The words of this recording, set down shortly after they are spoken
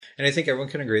And I think everyone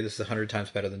can agree this is 100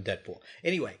 times better than Deadpool.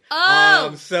 Anyway.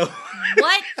 So...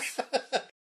 What?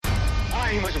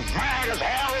 I'm as mad as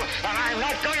hell, and I'm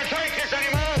not going to take this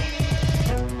anymore!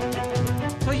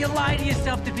 So you lie to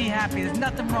yourself to be happy. There's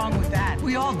nothing wrong with that.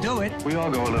 We all do it. We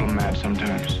all go a little mad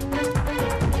sometimes.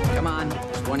 Come on,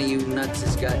 if one of you nuts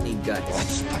has got any guts.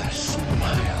 Let's put a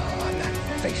smile on that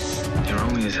face. You're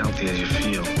only as healthy as you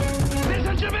feel.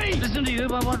 Listen to me! Listen to you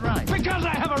by what right? Because I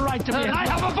have a right to be, and I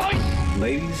have a voice!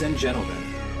 Ladies and gentlemen,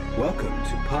 welcome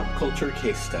to Pop Culture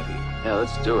Case Study. Yeah,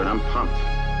 let's do it. I'm pumped.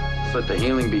 Let's let the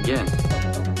healing begin.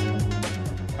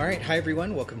 All right, hi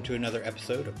everyone. Welcome to another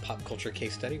episode of Pop Culture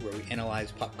Case Study, where we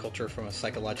analyze pop culture from a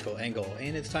psychological angle.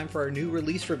 And it's time for our new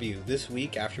release review. This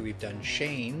week, after we've done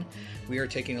Shane, we are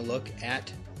taking a look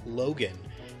at Logan.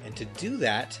 And to do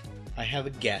that, I have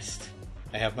a guest.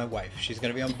 I have my wife. She's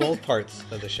going to be on both parts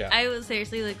of the show. I was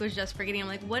seriously was just forgetting. I'm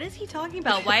like, what is he talking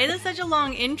about? Why is this such a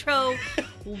long intro?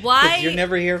 Why? You're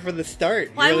never here for the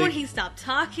start. Why won't he stop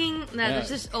talking? That's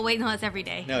just. Oh wait, no, that's every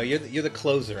day. No, you're the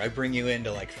closer. I bring you in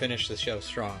to finish the show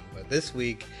strong. But this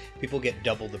week, people get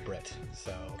double the Brit.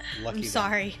 So lucky. I'm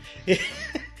sorry.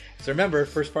 So remember,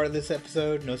 first part of this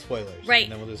episode, no spoilers. Right.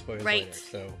 And then we'll do spoilers right. later.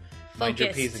 So mind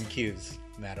your P's and Q's,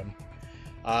 madam.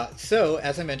 So,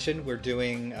 as I mentioned, we're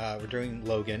doing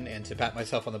Logan, and to pat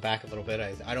myself on the back a little bit,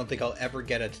 I don't think I'll ever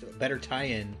get a better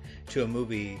tie-in to a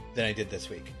movie than I did this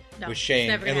week with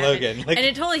Shane and Logan. And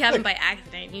it totally happened by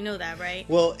accident. You know that, right?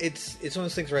 Well, it's one of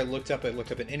those things where I looked up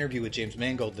an interview with James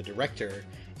Mangold, the director,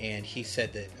 and he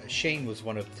said that Shane was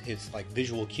one of his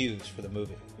visual cues for the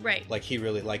movie. Right. He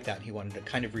really liked that, and he wanted to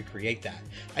kind of recreate that.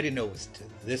 I didn't know it was to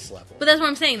this level. But that's what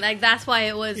I'm saying. That's why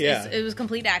it was. Yeah. It was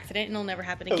complete accident, and it'll never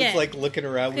happen again. I was looking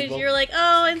around because you're like,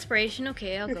 oh, inspiration.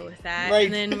 Okay, I'll go with that. Right.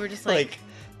 And then we're just like,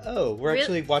 oh, we're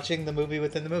actually watching the movie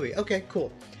within the movie. Okay,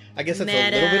 cool. I guess that's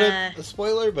a little bit of a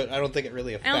spoiler, but I don't think it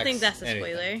really affects. I don't think that's a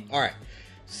anything. spoiler. All right.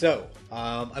 So,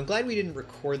 I'm glad we didn't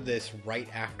record this right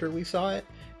after we saw it,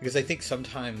 because I think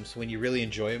sometimes when you really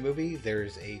enjoy a movie,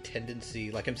 there's a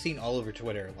tendency, I'm seeing all over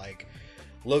Twitter,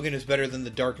 Logan is better than The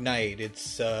Dark Knight.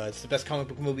 It's the best comic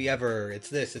book movie ever. It's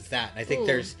this, it's that. And I think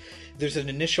there's an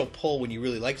initial pull when you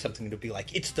really like something to be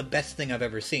like, it's the best thing I've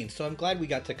ever seen. So I'm glad we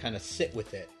got to kind of sit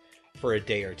with it for a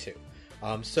day or two.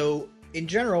 So in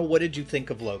general, what did you think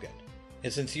of Logan?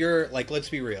 And since you're let's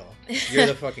be real, you're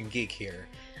the fucking geek here.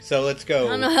 So let's go. I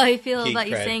don't know how I feel about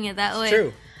you cred. saying it that way. It's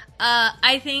true.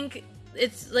 I think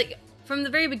it's from the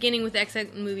very beginning with the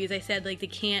X-Men movies, I said they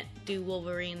can't do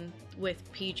Wolverine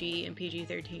with PG and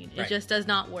PG-13. It just does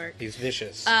not work. He's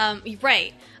vicious.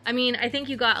 Right. I mean, I think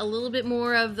you got a little bit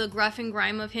more of the gruff and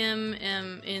grime of him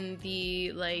in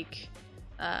the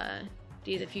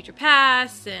Days of Future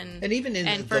Past and even in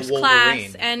the First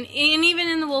Wolverine. Class and even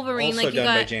in the Wolverine, also done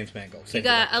by James Mangold. You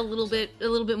got a little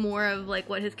bit more of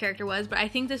what his character was, but I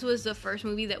think this was the first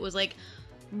movie that was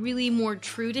really more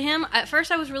true to him. At first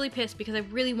I was really pissed because I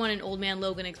really wanted Old Man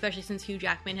Logan, especially since Hugh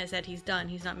Jackman has said he's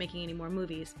not making any more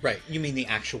movies. Right. You mean the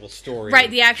actual story.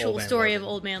 Right, the actual story of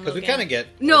Old Man Logan. Because we kind of get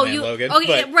Old Man Logan.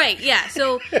 Okay, but... right, yeah.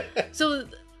 So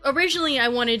originally I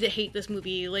wanted to hate this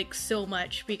movie so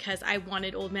much because I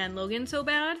wanted Old Man Logan so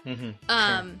bad. Mm-hmm.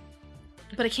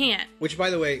 But I can't. Which, by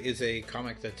the way, is a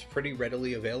comic that's pretty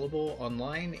readily available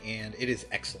online, and it is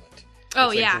excellent.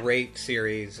 It's a great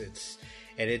series. It's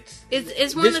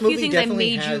one of the few things I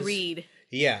made you read.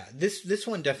 Yeah, this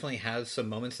one definitely has some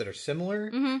moments that are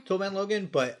similar to Old Man Logan,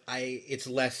 but it's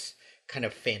less kind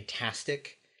of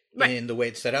fantastic in the way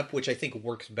it's set up, which I think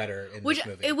works better in this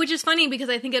movie. Which is funny because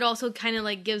I think it also kind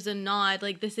of gives a nod,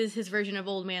 this is his version of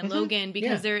Old Man Logan,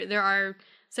 because there are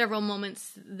several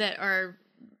moments that are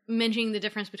mentioning the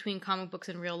difference between comic books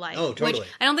and real life. Oh, totally. Which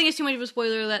I don't think it's too much of a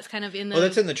spoiler. That's kind of in the... Oh,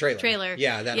 that's in the trailer.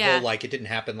 Yeah, that whole, it didn't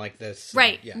happen like this.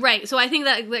 Right, right. So I think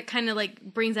that kind of,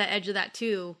 brings that edge of that,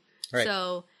 too. Right.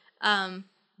 So,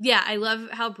 I love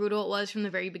how brutal it was from the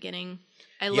very beginning.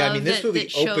 This movie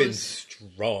opens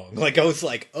strong. I was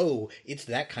like, oh, it's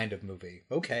that kind of movie.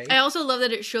 Okay. I also love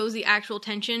that it shows the actual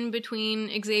tension between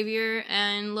Xavier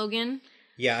and Logan.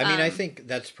 Yeah, I think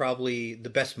that's probably the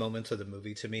best moments of the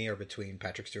movie to me are between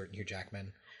Patrick Stewart and Hugh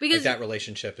Jackman. Because that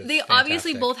relationship is fantastic.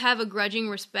 Obviously both have a grudging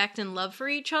respect and love for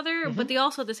each other, but they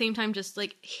also at the same time just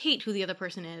hate who the other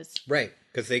person is. Right,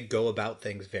 because they go about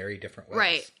things very different ways.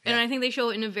 Right, and I think they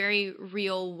show it in a very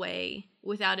real way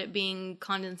without it being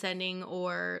condescending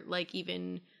or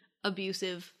even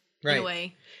abusive in a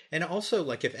way. And also,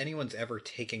 if anyone's ever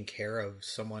taken care of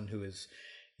someone who is...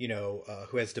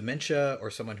 who has dementia or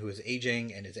someone who is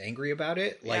aging and is angry about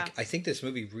it. I think this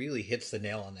movie really hits the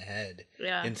nail on the head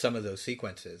in some of those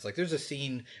sequences. There's a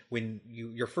scene when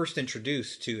you're first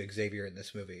introduced to Xavier in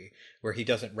this movie where he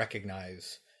doesn't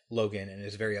recognize Logan and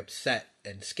is very upset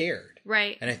and scared.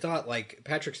 Right. And I thought, like,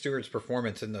 Patrick Stewart's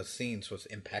performance in those scenes was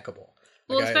impeccable.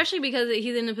 Well, Like, especially because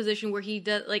he's in a position where he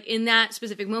does, like, in that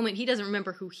specific moment, he doesn't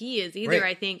remember who he is either, Right.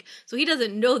 I think. So he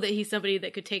doesn't know that he's somebody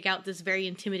that could take out this very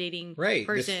intimidating person.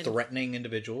 This threatening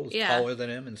individual is taller than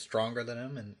him and stronger than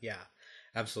him. And yeah,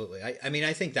 absolutely. I mean,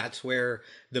 I think that's where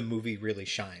the movie really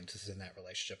shines, is in that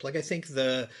relationship. Like, I think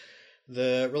the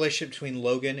relationship between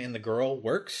Logan and the girl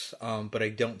works, but I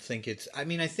don't think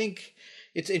I think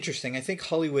it's interesting. I think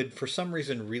Hollywood, for some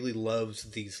reason, really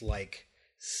loves these, like,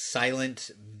 silent,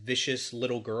 vicious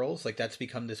little girls. Like, that's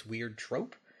become this weird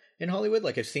trope in Hollywood.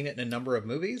 Like, I've seen it in a number of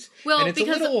movies. Well, and it's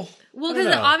because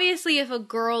because obviously if a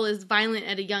girl is violent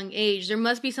at a young age, there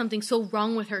must be something so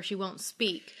wrong with her she won't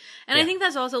speak. And I think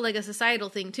that's also like a societal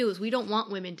thing too, is we don't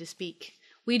want women to speak.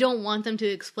 We don't want them to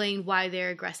explain why they're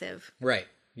aggressive. Right.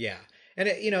 Yeah. And,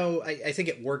 I think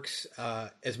it works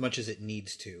as much as it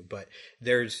needs to. But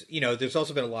there's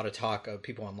also been a lot of talk of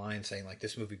people online saying, like,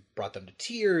 this movie brought them to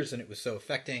tears and it was so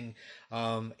affecting.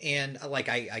 And, like,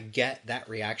 I get that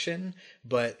reaction.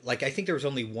 But, like, I think there was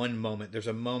only one moment. There's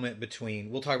a moment between,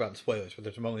 we'll talk about in spoilers, but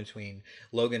there's a moment between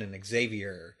Logan and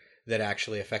Xavier that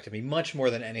actually affected me much more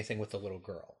than anything with the little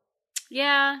girl.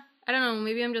 Yeah. I don't know.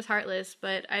 Maybe I'm just heartless,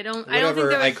 but I don't think Whatever,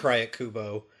 there was... I cry at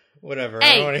Kubo. Whatever.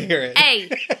 Hey, I don't want to hear it.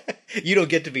 Hey! You don't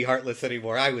get to be heartless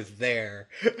anymore. I was there.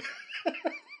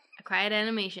 I cry at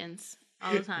animations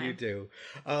all the time. You do.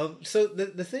 So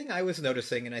the thing I was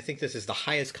noticing, and I think this is the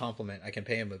highest compliment I can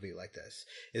pay a movie like this,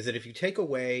 is that if you take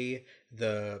away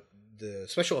the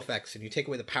special effects and you take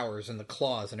away the powers and the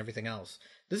claws and everything else,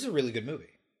 this is a really good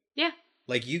movie. Yeah.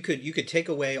 Like, you could take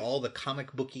away all the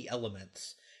comic booky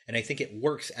elements, and I think it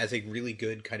works as a really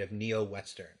good kind of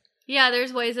neo-Western. Yeah,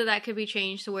 there's ways that could be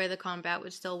changed to where the combat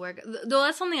would still work. Though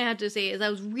that's something I have to say is I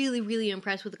was really, really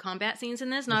impressed with the combat scenes in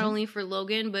this, not only for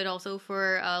Logan, but also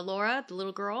for Laura, the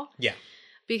little girl. Yeah.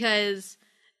 Because,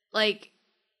 like,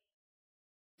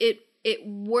 it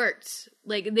worked.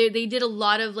 Like, they did a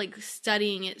lot of, like,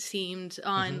 studying, it seemed,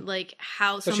 on, like,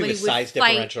 how Especially somebody would size fight.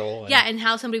 differential. And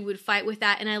how somebody would fight with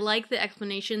that. And I like the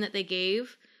explanation that they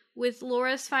gave with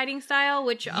Laura's fighting style,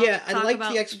 which I'll talk I liked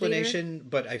about the explanation, later.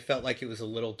 but I felt like it was a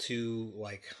little too,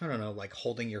 like, I don't know, like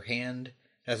holding your hand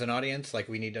as an audience. Like,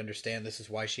 we need to understand this is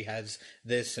why she has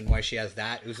this and why she has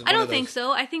that. It was I don't think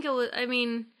so. I think it was, I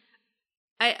mean,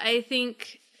 I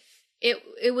think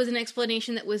it was an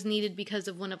explanation that was needed because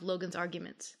of one of Logan's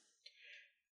arguments.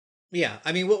 Yeah,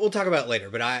 I mean, we'll talk about it later,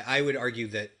 but I would argue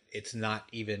that it's not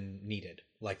even needed,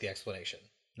 like the explanation.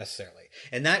 Necessarily.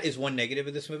 And that is one negative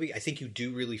of this movie. I think you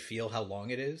do really feel how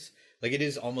long it is. Like, it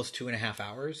is almost 2.5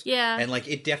 hours. Yeah. And, like,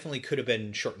 it definitely could have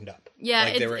been shortened up. Yeah.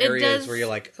 Like, there were areas where you're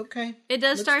like, okay. It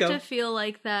does start go. to feel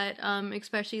like that,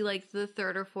 especially, like, the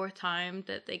third or fourth time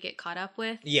that they get caught up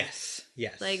with. Yes.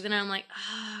 Like, then I'm like,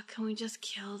 can we just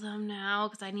kill them now?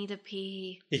 Because I need to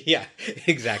pee. Yeah,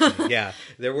 exactly. Yeah.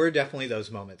 There were definitely those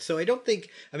moments. So I don't think,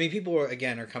 I mean, people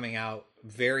are coming out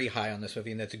very high on this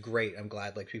movie, and that's great. I'm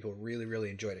glad, like, people really, really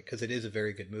enjoyed it, because it is a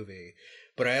very good movie.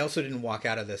 But I also didn't walk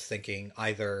out of this thinking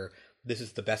either this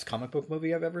is the best comic book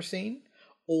movie I've ever seen,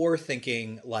 or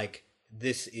thinking, like,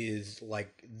 this is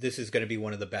going to be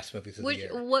one of the best movies of the year.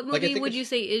 What movie would you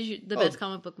say is the best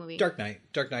comic book movie? Dark Knight.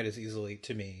 Dark Knight is easily,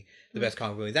 to me, the best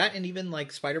comic book movie. That, and even,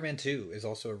 like, Spider-Man 2 is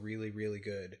also a really, really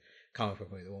good comic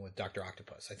book movie, the one with Dr.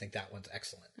 Octopus. I think that one's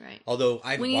excellent. Right. Although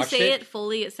I've when you watched say it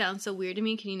fully, it sounds so weird to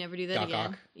me. Can you never do that Doc again?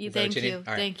 Ock. Thank you. Right.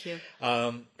 Thank you.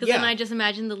 Because then I just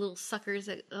imagine the little suckers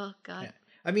that, oh God. Yeah.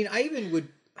 I mean, I even would,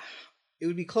 it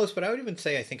would be close, but I would even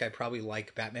say I think I probably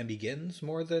like Batman Begins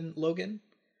more than Logan.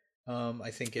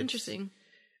 I think it's interesting.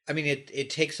 I mean, it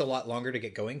takes a lot longer to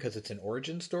get going because it's an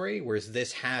origin story, whereas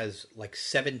this has like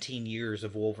 17 years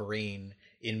of Wolverine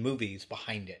in movies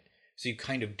behind it. So you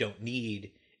kind of don't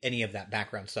need any of that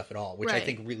background stuff at all, which I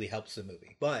think really helps the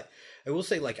movie. But I will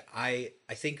say, like, I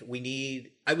think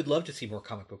I would love to see more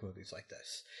comic book movies like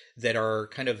this that are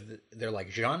kind of, they're like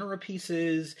genre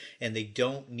pieces, and they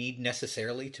don't need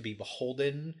necessarily to be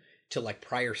beholden to like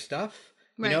prior stuff.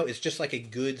 You know, it's just like a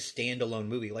good standalone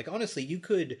movie. Like, honestly, you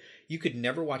could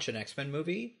never watch an X-Men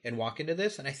movie and walk into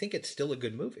this, and I think it's still a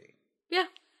good movie. Yeah.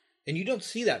 And you don't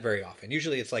see that very often.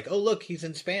 Usually it's like, oh, look, he's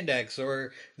in spandex,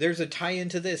 or there's a tie-in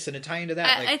to this and a tie-in to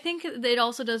that. I think that it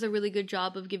also does a really good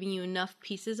job of giving you enough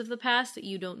pieces of the past that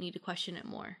you don't need to question it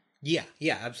more. Yeah,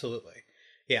 absolutely.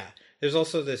 Yeah. There's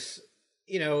also this,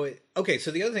 okay,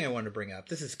 so the other thing I wanted to bring up,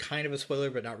 this is kind of a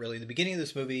spoiler, but not really. In the beginning of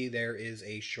this movie, there is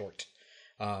a short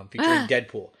featuring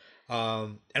Deadpool.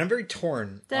 And I'm very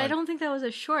torn. I don't think that was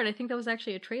a short. I think that was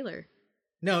actually a trailer.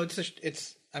 No,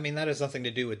 I mean, that has nothing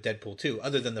to do with Deadpool 2,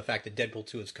 other than the fact that Deadpool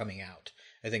 2 is coming out.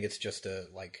 I think it's just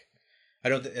I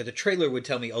don't. The trailer would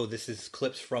tell me, oh, this is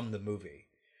clips from the movie.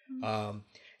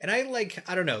 And I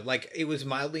don't know, like it was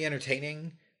mildly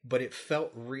entertaining, but it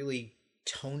felt really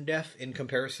tone deaf in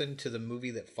comparison to the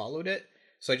movie that followed it.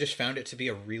 So I just found it to be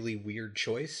a really weird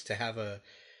choice to have a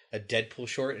Deadpool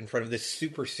short in front of this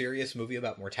super serious movie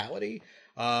about mortality.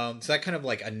 So that kind of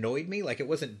like annoyed me. Like it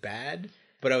wasn't bad,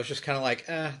 but I was just kind of like,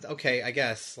 okay, I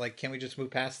guess. Like, can we just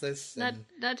move past this? Not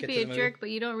to be a jerk, but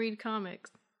you don't read comics.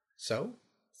 So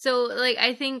like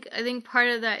I think part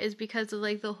of that is because of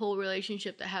like the whole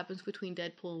relationship that happens between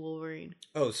Deadpool and Wolverine.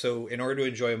 Oh, so in order to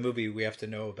enjoy a movie, we have to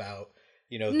know about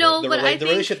the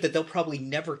relationship that they'll probably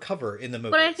never cover in the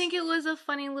movie. But I think it was a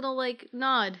funny little like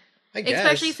nod. I guess.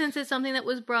 Especially since it's something that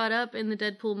was brought up in the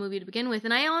Deadpool movie to begin with.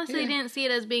 And I honestly didn't see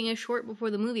it as being a short before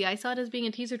the movie. I saw it as being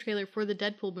a teaser trailer for the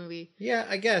Deadpool movie. Yeah,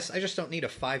 I guess. I just don't need a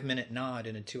 5-minute nod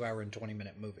in a 2-hour and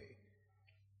 20-minute movie.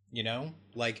 You know?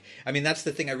 Like, I mean, that's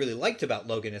the thing I really liked about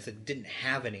Logan is it didn't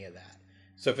have any of that.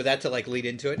 So for that to, like, lead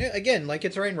into it, again, like,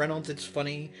 it's Ryan Reynolds, it's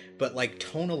funny, but, like,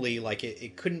 tonally, like,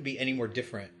 it couldn't be any more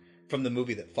different from the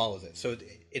movie that follows it. So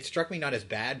it struck me not as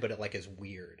bad, but it, like, as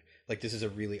weird. Like, this is a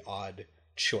really odd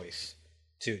choice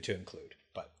to include.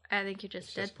 But I think you're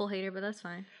just a Deadpool hater, but that's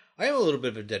fine. I am a little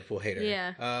bit of a Deadpool hater.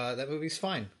 Yeah. That movie's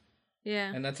fine.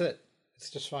 Yeah. And that's it. It's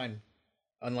just fine.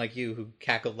 Unlike you, who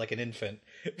cackled like an infant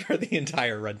for the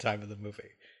entire runtime of the movie.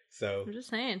 So I'm just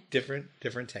saying. Different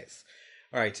tastes.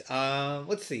 All right.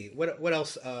 Let's see. What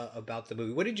else about the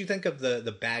movie? What did you think of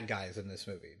the bad guys in this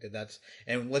movie?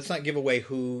 And let's not give away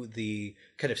who the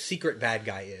kind of secret bad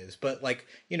guy is, but like,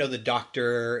 you know, the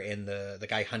doctor and the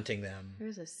guy hunting them.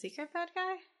 There's a secret bad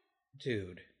guy?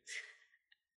 Dude.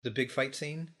 The big fight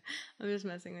scene? I'm just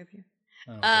messing with you.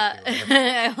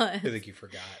 I think you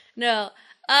forgot. No.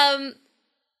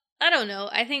 I don't know.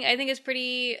 I think it's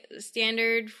pretty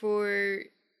standard for,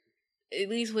 at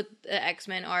least with the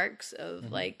X-Men arcs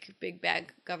of like big bad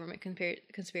government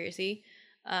conspiracy,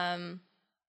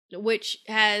 which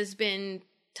has been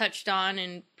touched on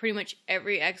in pretty much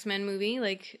every X-Men movie.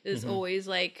 Like, is always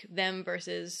like them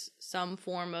versus some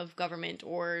form of government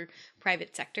or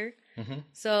private sector.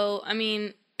 So, I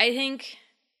mean, I think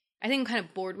I'm kind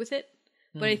of bored with it,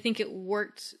 but I think it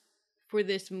worked for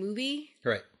this movie.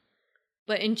 Right.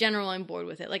 But in general, I'm bored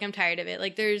with it. Like, I'm tired of it.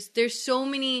 Like, there's so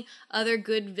many other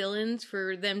good villains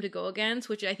for them to go against,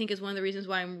 which I think is one of the reasons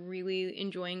why I'm really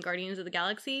enjoying Guardians of the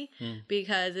Galaxy,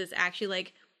 because it's actually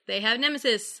like they have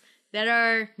nemesis that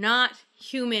are not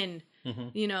human,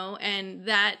 you know, and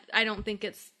that I don't think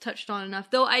it's touched on enough.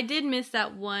 Though I did miss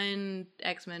that one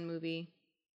X-Men movie.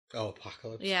 Oh,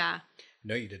 Apocalypse? Yeah.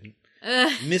 No, you didn't.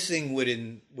 Missing would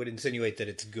insinuate that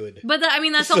it's good, but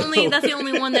that's the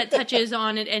only one that touches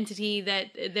on an entity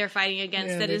that they're fighting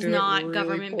against that is not really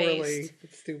government based.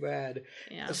 It's too bad.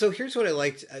 Yeah. So here's what I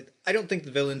liked. I don't think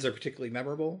the villains are particularly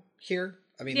memorable here.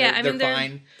 I mean, they're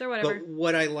fine. They're whatever. But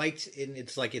what I liked, and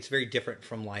it's very different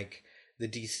from like the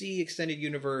DC extended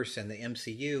universe and the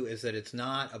MCU, is that it's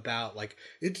not about like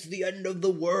it's the end of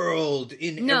the world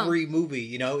in every movie.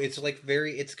 You know, it's like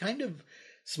it's kind of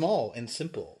small and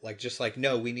simple, like just like,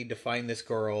 no, we need to find this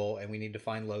girl and we need to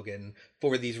find Logan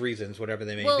for these reasons, whatever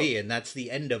they may be, and that's the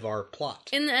end of our plot.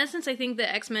 In the essence, I think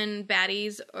the X-Men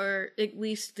baddies, or at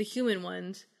least the human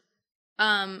ones,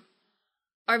 are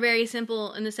very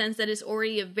simple in the sense that it's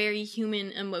already a very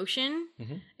human emotion.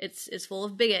 It's full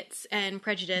of bigots and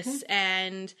prejudice,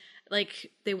 and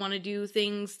like they want to do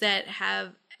things that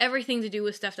have everything to do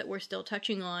with stuff that we're still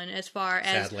touching on as far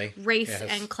as sadly, race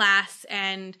and class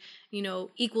and, you know,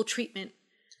 equal treatment.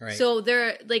 Right. So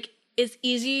they're like, it's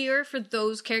easier for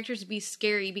those characters to be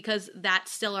scary because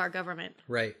that's still our government.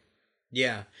 Right.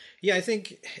 Yeah. Yeah, I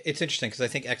think it's interesting because I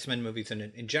think X-Men movies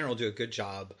in general do a good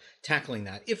job tackling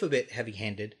that, if a bit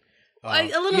heavy-handed. A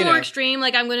little more extreme,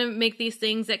 like I'm going to make these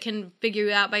things that can figure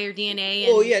you out by your DNA.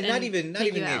 And, not even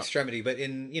the extremity, but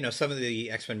in some of the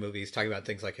X-Men movies talk about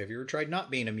things like, have you ever tried not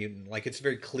being a mutant? Like it's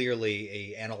very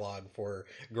clearly a analog for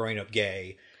growing up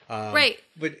gay, right?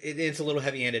 But it's a little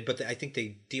heavy-handed. But I think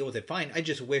they deal with it fine. I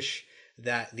just wish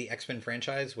that the X-Men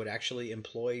franchise would actually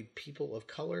employ people of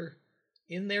color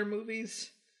in their movies.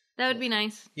 That would be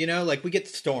nice. You know, like we get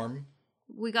Storm.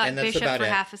 We got Bishop for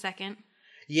half a second.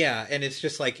 Yeah, and it's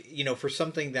just like, for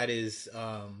something that is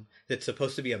that's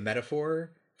supposed to be a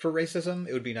metaphor for racism,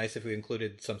 it would be nice if we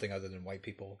included something other than white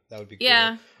people. That would be cool.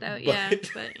 Yeah,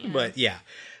 but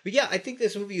yeah, I think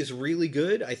this movie is really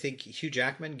good. I think Hugh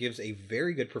Jackman gives a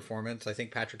very good performance. I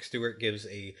think Patrick Stewart gives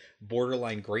a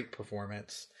borderline great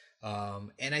performance.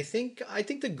 And I think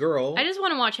the girl. I just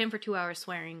want to watch him for 2 hours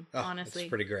swearing. Honestly, it's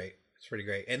pretty great. It's pretty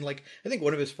great. And like, I think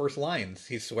one of his first lines,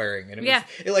 he's swearing, and Yeah.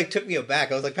 it like took me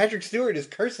aback. I was like, Patrick Stewart is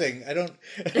cursing. I don't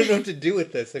know what to do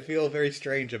with this. I feel very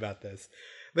strange about this.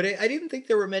 But I didn't think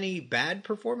there were many bad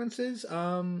performances.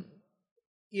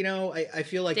 You know, I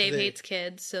feel like Dave hates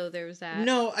kids, so there was that.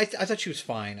 No, I thought she was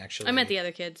fine, actually. I meant the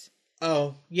other kids.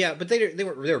 Oh, yeah, but they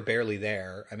were barely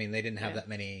there. I mean, they didn't have that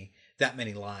many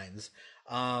lines.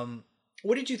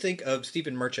 What did you think of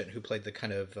Stephen Merchant, who played the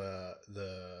kind of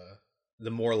the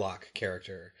Morlock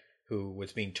character who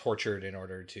was being tortured in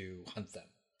order to hunt them?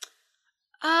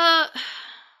 I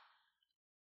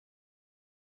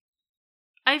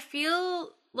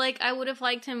feel like I would have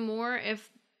liked him more if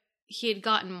he had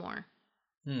gotten more.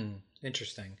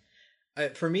 Interesting.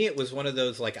 For me, it was one of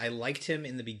those, like, I liked him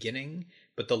in the beginning,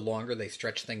 but the longer they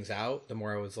stretch things out, the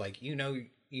more I was like, you know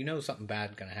something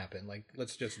bad gonna happen. Like,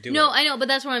 let's just do it. No, I know, but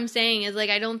that's what I'm saying is, like,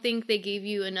 I don't think they gave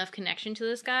you enough connection to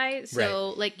this guy. So,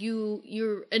 Right. like,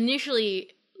 you're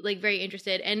initially, like, very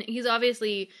interested. And he's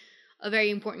obviously a very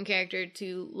important character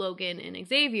to Logan and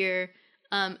Xavier.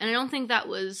 And I don't think that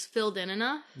was filled in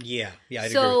enough. Yeah, I'd agree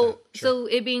with that. Sure. So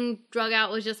it being drug out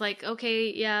was just like,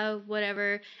 okay, yeah,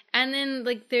 whatever. And then,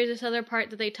 like, there's this other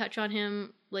part that they touch on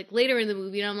him, like, later in the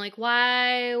movie, and I'm like,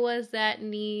 why was that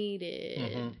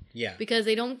needed? Yeah. Because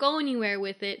they don't go anywhere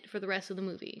with it for the rest of the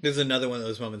movie. This is another one of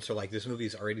those moments where, like, this movie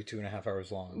is already 2.5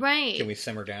 hours long. Right. Can we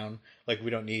simmer down? Like, we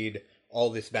don't need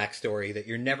all this backstory that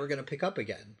you're never going to pick up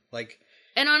again. Like,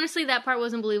 And honestly, that part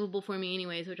wasn't believable for me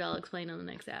anyways, which I'll explain on the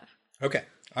next half. okay.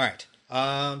 All right.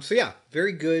 So yeah,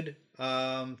 very good.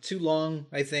 Too long,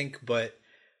 I think, but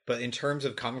in terms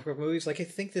of comic book movies, like, I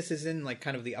think this is in, like,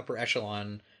 kind of the upper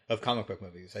echelon of comic book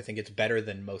movies. I think it's better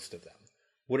than most of them.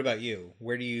 What about you?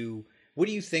 What do you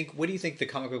think the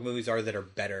comic book movies are that are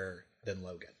better than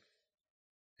Logan?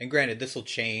 And granted, this will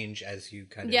change as you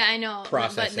kind of Yeah, I know.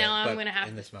 process But now it, I'm going to have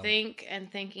in to this moment, think,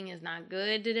 and thinking is not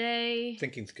good today.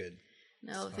 thinking's good.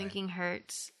 No, It's thinking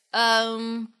hurts.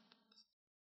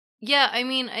 Yeah, I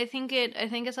mean, I think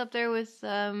it's up there with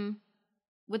the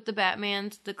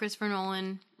Batmans, the Christopher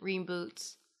Nolan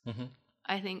reboots. Mm-hmm.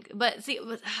 I think, but see,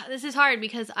 this is hard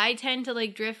because I tend to,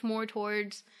 like, drift more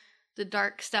towards the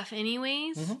dark stuff,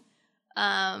 anyways.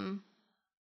 Mm-hmm.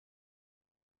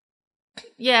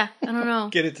 Yeah, I don't know.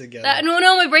 Get it together.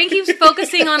 No, my brain keeps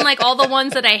focusing on, like, all the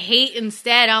ones that I hate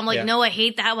instead. I'm like, Yeah. no, I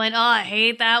hate that one. Oh, I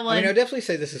hate that one. I mean, I'd definitely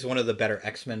say this is one of the better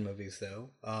X-Men movies, though.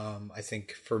 I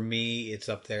think for me, it's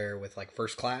up there with, like,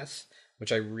 First Class,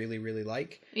 which I really, really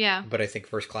like. Yeah. But I think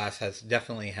First Class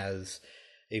definitely has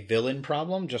a villain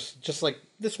problem, just like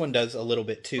this one does a little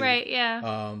bit too. Right,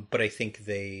 yeah. But I think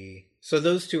so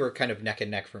those two are kind of neck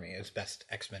and neck for me as best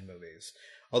X-Men movies.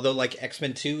 Although, like,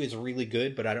 X-Men 2 is really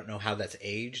good, but I don't know how that's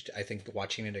aged. I think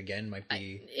watching it again might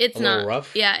be It's a little not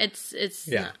rough. Yeah, it's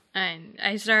Yeah. not.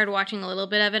 I started watching a little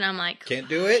bit of it. And I'm like, Can't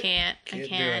do it. I Do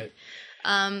can't.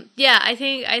 it. Yeah, I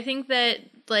think that,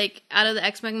 like, out of the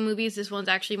X-Men movies, this one's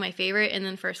actually my favorite, and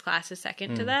then First Class is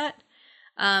second to that.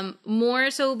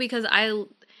 More so because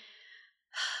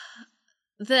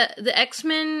the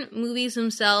X-Men movies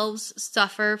themselves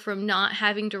suffer from not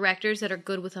having directors that are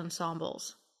good with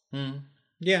ensembles.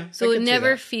 Yeah. So I it can see never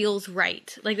that. feels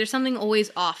right. Like, there's something always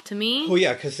off to me. Well,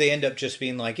 yeah, because they end up just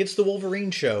being like, it's the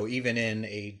Wolverine show, even in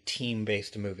a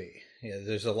team-based movie. Yeah,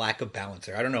 there's a lack of balance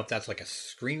there. I don't know if that's like a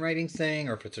screenwriting thing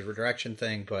or if it's a direction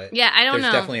thing, but Yeah, I don't know.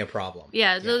 there's definitely a problem.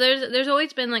 Yeah, so there's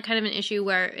always been, like, kind of an issue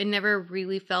where it never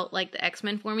really felt like the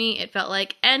X-Men for me. It felt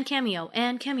like, and cameo,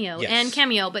 Yes.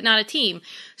 but not a team.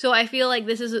 So I feel like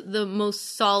this is the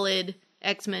most solid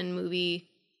X-Men movie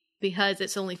because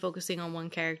it's only focusing on one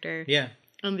character. Yeah.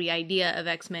 And the idea of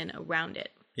X-Men around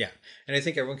it. Yeah. And I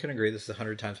think everyone can agree this is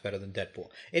 100 times better than Deadpool.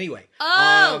 Anyway.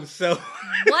 Oh! So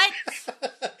What?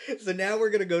 So now we're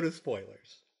going to go to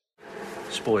spoilers.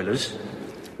 Spoilers?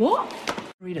 What?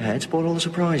 Read ahead, spoil all the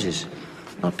surprises.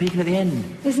 Not peeking at the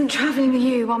end. Isn't travelling with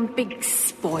you one big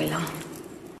spoiler?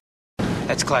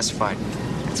 That's classified.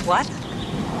 It's what?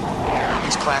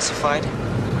 It's classified.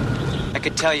 I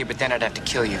could tell you, but then I'd have to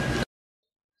kill you.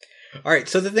 All right,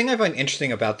 so the thing I find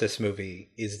interesting about this movie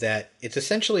is that it's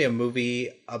essentially a movie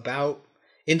about,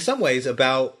 in some ways,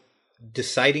 about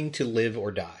deciding to live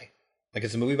or die. Like,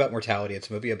 it's a movie about mortality. It's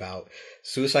a movie about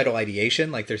suicidal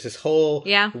ideation. Like, there's this whole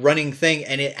running thing,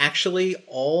 and it actually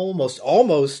almost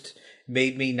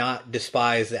made me not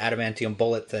despise the adamantium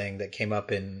bullet thing that came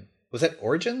up in, was that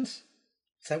Origins?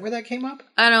 Is that where that came up?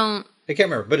 I can't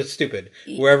remember, but it's stupid.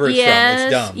 Wherever it's from,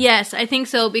 it's dumb. Yes, I think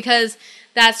so, because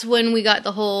that's when we got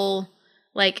the whole,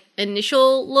 like,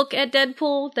 initial look at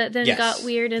Deadpool that then got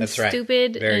weird and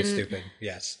stupid. Very stupid,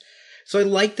 yes. So I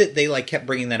like that they, like, kept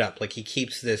bringing that up. Like, he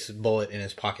keeps this bullet in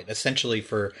his pocket, essentially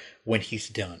for when he's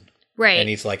done. Right. And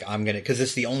he's like, I'm going to, because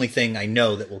it's the only thing I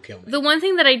know that will kill me. The one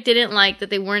thing that I didn't like that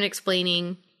they weren't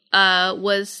explaining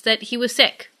was that he was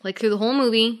sick. Like, through the whole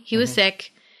movie, he was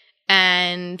sick.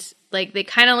 And, like, they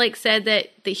kind of, like, said that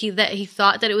he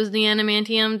thought that it was the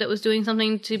adamantium that was doing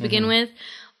something to begin with.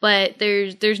 But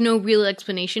there's no real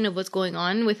explanation of what's going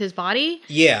on with his body.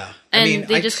 Yeah. And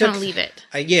they just kind of leave it.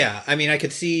 I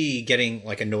could see getting,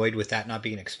 like, annoyed with that not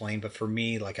being explained. But for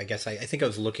me, like, I guess I think I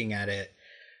was looking at it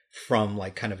from,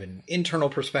 like, kind of an internal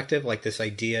perspective, like this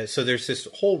idea. So there's this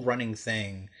whole running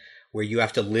thing where you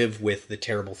have to live with the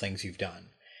terrible things you've done.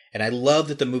 And I love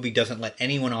that the movie doesn't let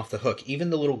anyone off the hook, even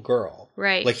the little girl.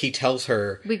 Right. Like, he tells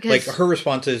her, like, her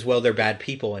response is, well, they're bad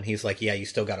people. And he's like, yeah, you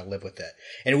still got to live with it.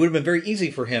 And it would have been very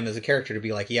easy for him as a character to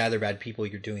be like, yeah, they're bad people.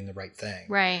 You're doing the right thing.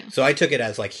 Right. So I took it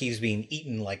as, like, he's being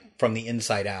eaten, like, from the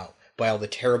inside out by all the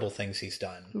terrible things he's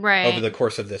done over the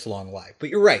course of this long life. But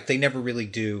you're right. They never really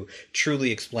do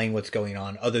truly explain what's going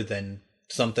on other than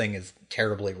something is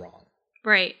terribly wrong.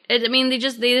 Right. They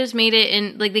just made it,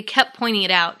 and, like, they kept pointing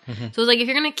it out. So it was like, if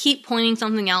you're going to keep pointing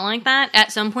something out like that,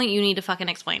 at some point you need to fucking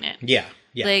explain it. Yeah.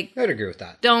 Like, I'd agree with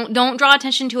that. Don't draw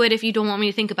attention to it if you don't want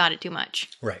me to think about it too much.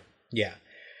 Right. Yeah.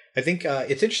 I think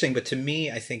it's interesting, but to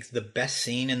me, I think the best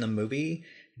scene in the movie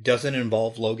doesn't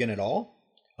involve Logan at all.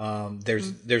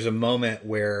 There's a moment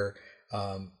where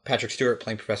Patrick Stewart,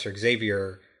 playing Professor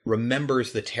Xavier,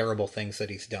 remembers the terrible things that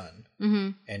he's done,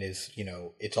 and is,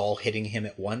 it's all hitting him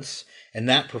at once. And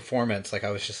that performance, like,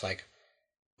 I was just like,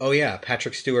 oh yeah,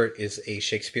 Patrick Stewart is a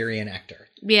Shakespearean actor.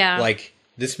 Yeah. Like,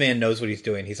 this man knows what he's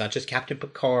doing. He's not just Captain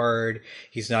Picard.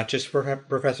 He's not just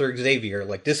Professor Xavier.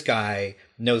 Like, this guy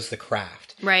knows the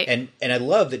craft. Right. And I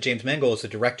love that James Mangold is the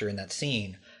director in that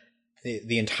scene.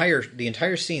 The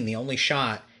entire scene, the only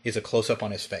shot is a close-up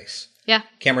on his face. Yeah.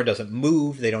 Camera doesn't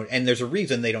move. And there's a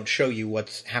reason they don't show you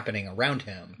what's happening around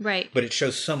him. Right. But it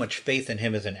shows so much faith in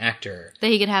him as an actor. That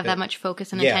he could have that much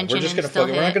focus and attention. We're just going to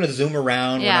focus. We're not going to zoom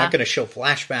around. Yeah. We're not going to show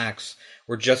flashbacks.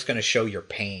 We're just going to show your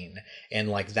pain. And,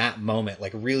 like, that moment,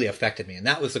 like, really affected me. And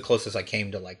that was the closest I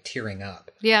came to, like, tearing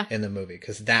up in the movie,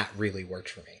 because that really worked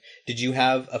for me. Did you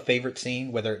have a favorite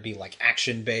scene, whether it be, like,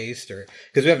 action-based or...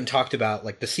 Because we haven't talked about,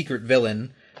 like, the secret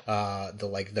villain...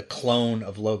 the clone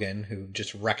of Logan who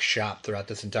just wrecks shop throughout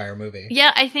this entire movie.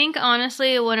 Yeah, I think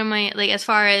honestly one of my, like, as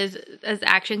far as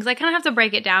action, because I kind of have to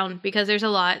break it down because there's a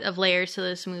lot of layers to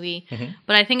this movie.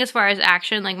 But I think as far as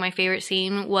action, like, my favorite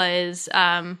scene was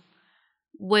the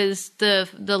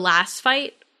last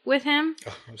fight with him.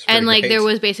 And, like, there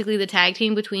was basically the tag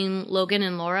team between Logan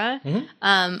and Laura.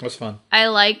 It was fun. I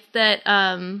liked that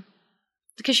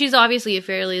because she's obviously a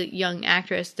fairly young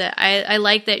actress, that I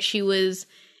like that she was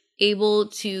able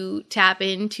to tap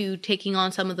into taking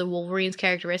on some of the Wolverine's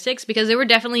characteristics, because there were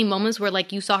definitely moments where,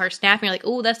 like, you saw her snap and you're like,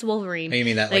 oh, that's the Wolverine. Oh, you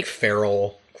mean that, like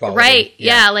feral quality? Right.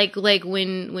 Yeah. Like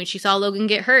when she saw Logan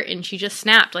get hurt and she just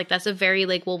snapped, like, that's a very,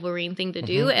 like, Wolverine thing to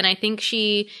do. And I think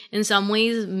she in some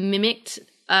ways mimicked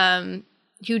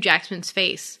Hugh Jackman's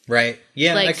face. Right.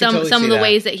 Yeah. Like, I some totally of the that.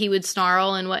 ways that he would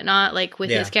snarl and whatnot, like,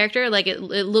 with his character, like, it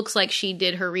looks like she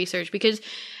did her research, because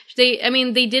they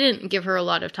didn't give her a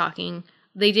lot of talking.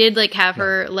 They did, like, have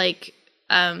her, like,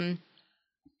 they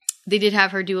did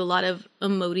have her do a lot of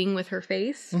emoting with her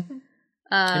face.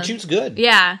 And she was good.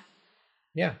 Yeah.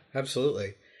 Yeah,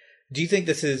 absolutely. Do you think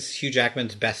this is Hugh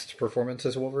Jackman's best performance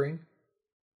as Wolverine?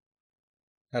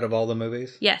 Out of all the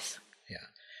movies? Yes. Yeah.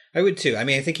 I would too. I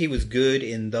mean, I think he was good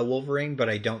in The Wolverine, but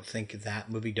I don't think that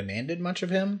movie demanded much of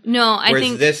him. No, I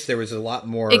think... Whereas there was a lot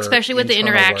more... Especially with the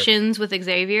interactions with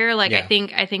Xavier. Like, I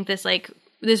think this, like...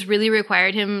 This really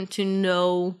required him to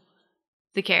know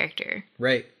the character.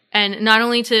 Right. And not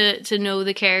only to know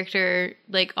the character,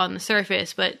 like, on the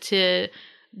surface, but to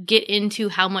get into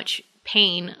how much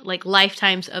pain, like,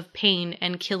 lifetimes of pain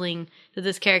and killing that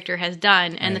this character has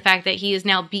done. And the fact that he is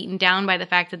now beaten down by the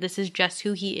fact that this is just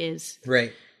who he is.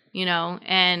 Right. You know,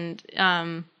 and,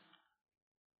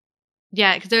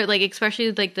 yeah, because they're, like,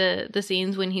 especially, like, the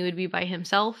scenes when he would be by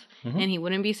himself and he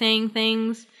wouldn't be saying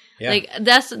things. Yeah. Like,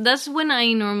 that's when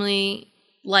I normally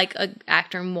like an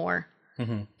actor more,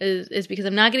 is because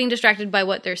I'm not getting distracted by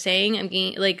what they're saying. I'm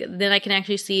getting, like, then I can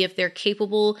actually see if they're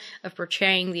capable of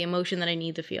portraying the emotion that I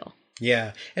need to feel.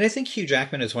 Yeah, and I think Hugh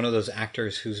Jackman is one of those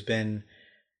actors he's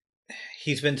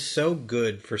been so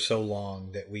good for so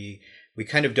long that we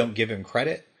kind of don't give him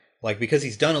credit. Like, because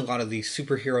he's done a lot of these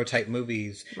superhero type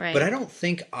movies, but I don't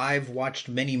think I've watched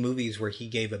many movies where he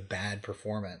gave a bad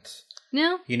performance.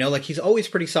 No. You know, like, he's always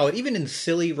pretty solid, even in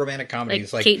silly romantic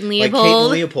comedies, like Kate and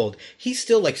Leopold. He's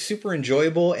still, like, super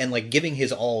enjoyable and, like, giving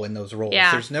his all in those roles.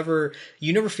 Yeah.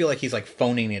 You never feel like he's, like,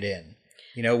 phoning it in,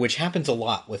 you know, which happens a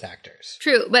lot with actors.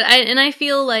 True, but I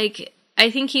feel like I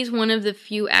think he's one of the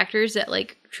few actors that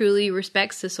like truly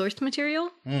respects the source material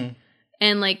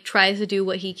and like tries to do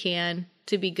what he can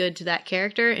to be good to that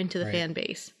character and to the fan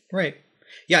base. Right.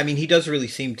 Yeah, I mean, he does really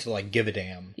seem to like give a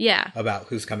damn about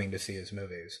who's coming to see his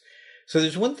movies. So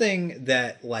there's one thing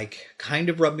that like kind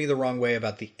of rubbed me the wrong way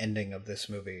about the ending of this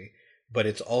movie, but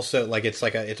it's also like it's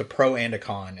a pro and a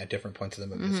con at different points of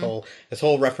the movie. This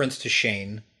whole reference to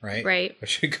Shane, right? Right.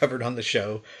 Which we covered on the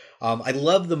show. I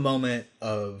love the moment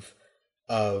of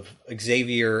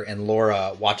Xavier and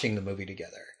Laura watching the movie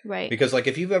together. Right. Because like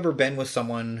if you've ever been with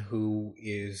someone who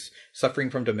is suffering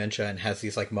from dementia and has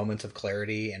these like moments of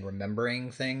clarity and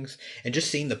remembering things and just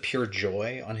seeing the pure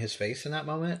joy on his face in that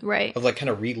moment. Right. Of like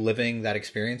kind of reliving that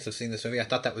experience of seeing this movie. I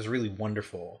thought that was really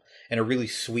wonderful and a really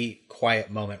sweet, quiet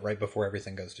moment right before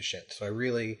everything goes to shit. So I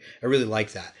really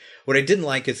like that. What I didn't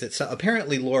like is that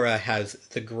apparently Laura has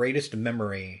the greatest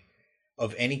memory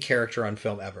of any character on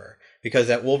film ever. Because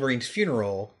at Wolverine's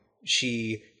funeral,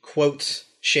 she quotes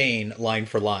Shane line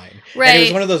for line. Right. And it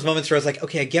was one of those moments where I was like,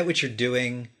 okay, I get what you're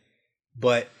doing.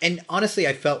 And honestly,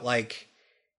 I felt like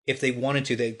if they wanted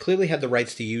to, they clearly had the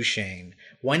rights to use Shane.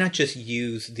 Why not just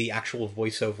use the actual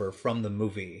voiceover from the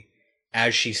movie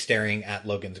as she's staring at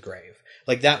Logan's grave?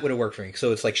 Like, that would have worked for me.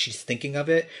 So it's like she's thinking of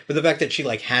it. But the fact that she,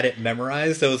 like, had it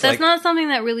memorized, so it's That's not something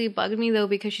that really bugged me, though,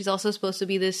 because she's also supposed to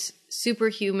be this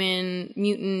superhuman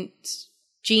mutant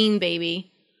gene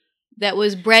baby that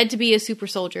was bred to be a super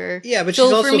soldier. Yeah, but so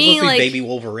she's also for me, supposed to be like, baby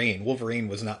Wolverine. Wolverine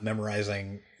was not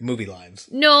memorizing movie lines.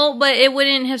 No, but it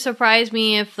wouldn't have surprised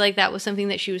me if, like, that was something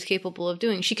that she was capable of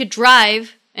doing. She could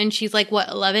drive... And she's like, what,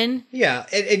 11? Yeah,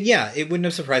 and yeah, it wouldn't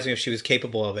have surprised me if she was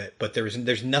capable of it, but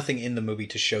there's nothing in the movie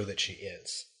to show that she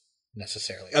is,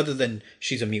 necessarily, other than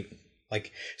she's a mutant.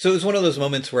 Like, so it was one of those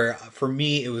moments where, for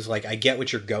me, it was like, I get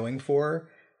what you're going for,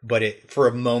 but for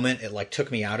a moment, it like took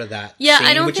me out of that scene,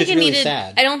 I don't which think is it really needed,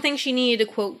 sad. I don't think she needed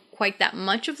to quote quite that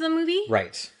much of the movie.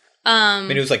 Right. I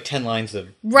mean, it was like 10 lines of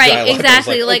right, dialogue.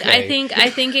 exactly. Like, okay. I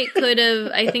think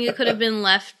it could have been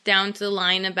left down to the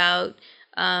line about,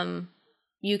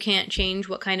 you can't change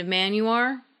what kind of man you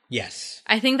are. Yes.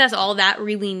 I think that's all that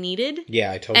really needed.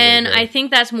 Yeah, I totally And agree.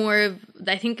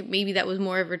 I think maybe that was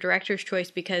more of a director's choice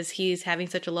because he's having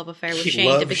such a love affair with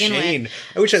Shane to begin with.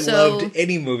 I wish I loved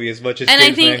any movie as much as and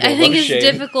James I think Mangold it's Shane.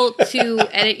 difficult to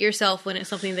edit yourself when it's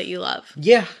something that you love.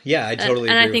 Yeah, I totally agree.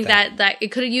 And I think with that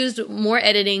it could have used more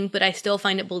editing, but I still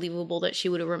find it believable that she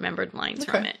would have remembered lines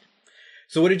from it.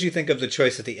 So what did you think of the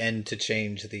choice at the end to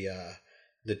change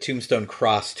the tombstone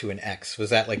cross to an X?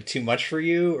 Was that like too much for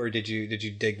you, or did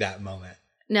you dig that moment?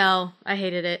 No, I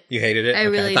hated it. You hated it? I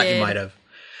really I thought did. You might have.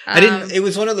 I didn't. It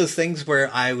was one of those things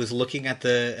where I was looking at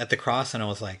the cross and I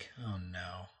was like, oh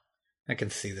no, I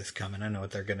can see this coming. I know what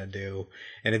they're gonna do,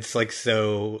 and it's like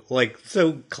so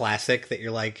classic that you're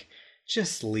like,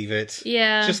 just leave it.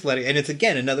 Yeah. Just let it. And it's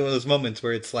again another one of those moments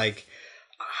where it's like,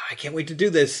 I can't wait to do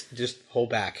this. Just hold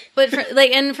back. But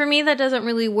for me, that doesn't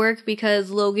really work because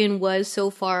Logan was so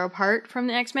far apart from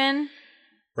the X-Men.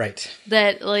 Right.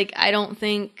 That I don't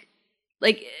think,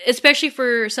 especially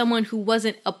for someone who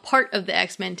wasn't a part of the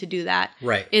X-Men to do that,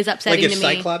 right, is upsetting to me.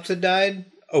 Like if Cyclops had died,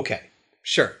 okay,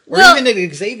 sure, or well, even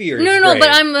if Xavier. No, but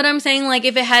I'm saying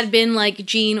if it had been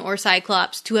Jean or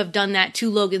Cyclops to have done that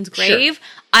to Logan's grave. Sure.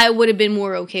 I would have been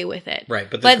more okay with it. Right,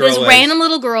 but this random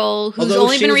little girl who's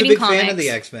only been reading comics. She was a big fan of the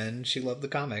X-Men. She loved the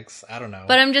comics. I don't know.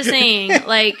 But I'm just saying,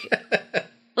 the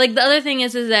other thing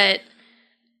is that,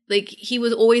 he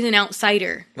was always an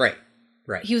outsider. Right.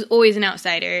 He was always an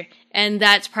outsider. And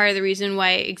that's part of the reason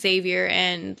why Xavier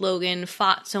and Logan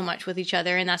fought so much with each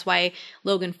other. And that's why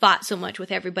Logan fought so much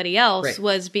with everybody else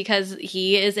was because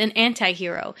he is an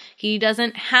anti-hero. He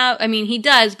doesn't have, he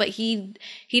does, but he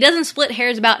doesn't split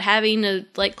hairs about having to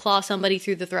claw somebody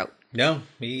through the throat. No,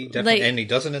 he definitely, and he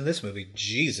doesn't in this movie.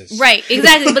 Jesus. Right,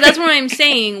 exactly. But that's what I'm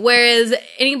saying. Whereas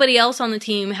anybody else on the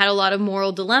team had a lot of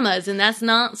moral dilemmas, and that's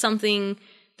not something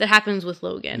that happens with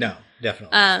Logan. No,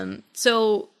 definitely.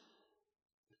 So,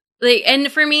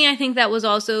 and for me, I think that was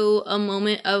also a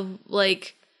moment of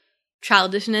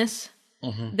childishness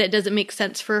that doesn't make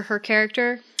sense for her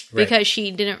character because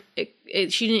she didn't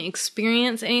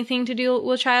experience anything to do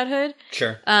with childhood.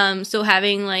 Sure. So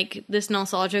having this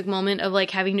nostalgic moment of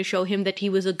having to show him that he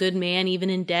was a good man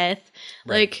even in death,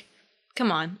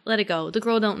 come on, let it go. The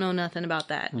girl don't know nothing about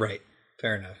that. Right.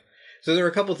 Fair enough. So there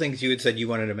were a couple things you had said you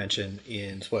wanted to mention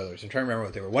in spoilers. I'm trying to remember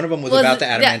what they were. One of them was about the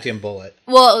adamantium bullet.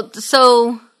 Well,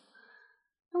 so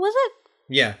was it?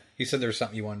 Yeah, you said there was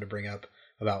something you wanted to bring up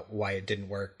about why it didn't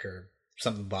work or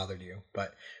something bothered you,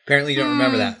 but apparently you don't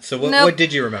remember that. So nope. What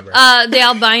did you remember? The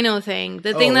albino thing.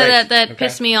 The thing that okay.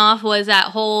 pissed me off was that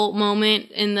whole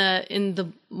moment in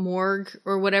the morgue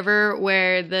or whatever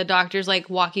where the doctor's like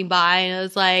walking by and it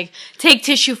was like, take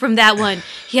tissue from that one.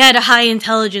 He had a high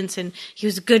intelligence and he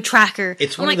was a good tracker.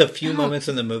 It's one of the few moments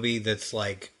in the movie that's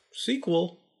like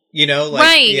sequel, you know, like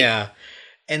right. Yeah.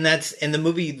 And the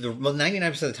movie 99%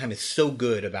 of the time is so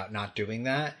good about not doing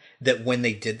that when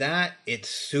they did that, it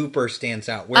super stands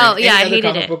out. Where I any other hated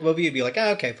comic it. book movie, you'd be like, oh,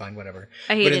 okay, fine, whatever.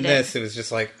 I hated but in this, it was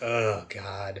just like, oh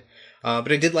god.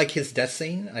 But I did like his death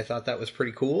scene. I thought that was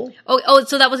pretty cool. Oh,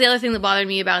 so that was the other thing that bothered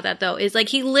me about that, though, is like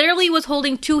he literally was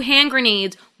holding 2 hand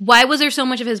grenades. Why was there so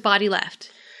much of his body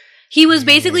left? He was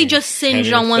basically just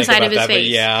singed on one side of his face.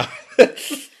 Yeah.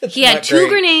 He had 2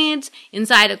 grenades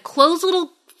inside a closed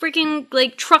little freaking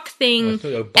like truck thing,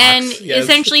 and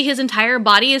essentially his entire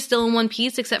body is still in one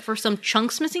piece except for some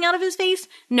chunks missing out of his face.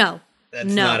 No.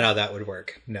 That's not how that would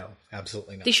work. No,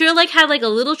 absolutely not. They should have had a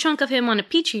little chunk of him on a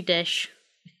petri dish.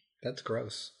 That's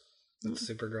gross. That's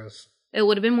super gross. It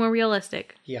would have been more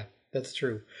realistic. Yeah, that's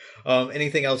true.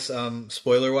 Anything else,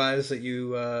 spoiler wise, that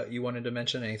you wanted to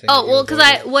mention? Anything? Oh well,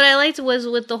 because what I liked was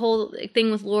with the whole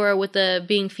thing with Laura with the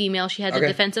being female, she had the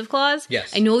defensive clause.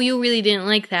 Yes, I know you really didn't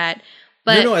like that,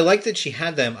 but no, I liked that she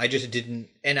had them. I just didn't,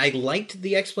 and I liked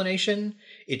the explanation.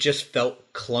 It just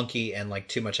felt clunky and like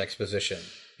too much exposition.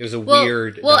 It was a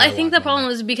weird. Well, I think the problem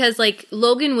was because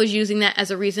Logan was using that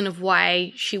as a reason of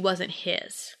why she wasn't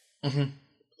his.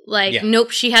 Mm-hmm.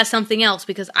 Nope, she has something else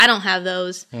because I don't have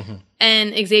those. Mm-hmm.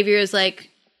 And Xavier is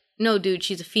like, no, dude,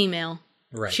 she's a female.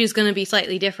 Right. She's going to be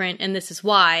slightly different, and this is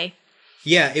why.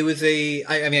 Yeah, it was I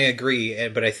mean, I agree,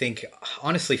 but I think,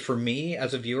 honestly, for me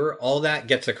as a viewer, all that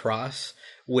gets across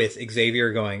with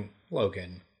Xavier going,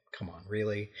 Logan, come on,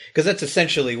 really? Because that's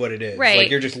essentially what it is. Right. Like,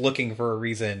 you're just looking for a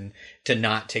reason to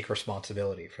not take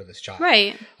responsibility for this child.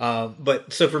 Right.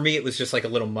 But, so for me, it was just like a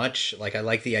little much. Like, I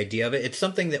like the idea of it. It's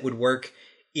something that would work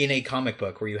in a comic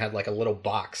book where you had like a little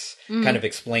box kind of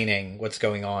explaining what's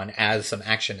going on as some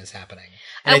action is happening.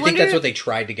 And I think that's what they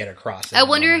tried to get across. I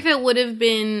wonder if it would have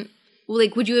been...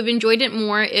 would you have enjoyed it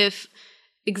more if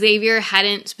Xavier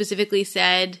hadn't specifically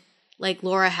said,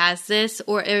 Laura has this,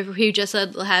 or if he just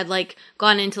had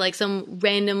gone into some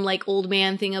random old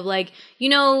man thing of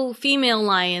female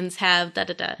lions have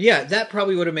da-da-da. Yeah, that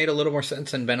probably would have made a little more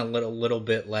sense and been a little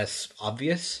bit less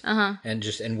obvious,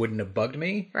 and wouldn't have bugged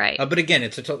me. Right. But again,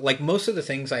 it's most of the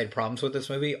things I had problems with this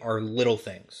movie are little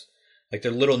things. They're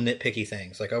little nitpicky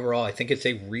things. Overall, I think it's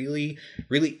a really,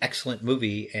 really excellent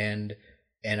movie, and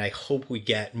I hope we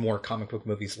get more comic book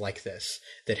movies like this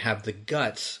that have the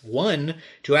guts, one,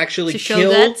 to actually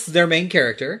kill their main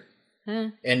character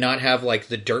and not have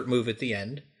the dirt move at the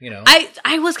end, you know.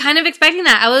 I was kind of expecting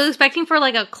that. I was expecting for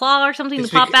a claw or something to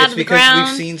pop out of the ground. It's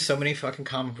because we've seen so many fucking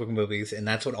comic book movies, and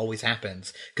that's what always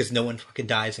happens, because no one fucking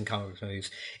dies in comic book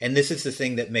movies. And this is the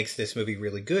thing that makes this movie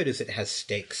really good, is it has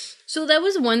stakes. So that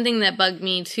was one thing that bugged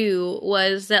me too,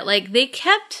 was that they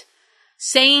kept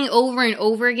saying over and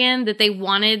over again that they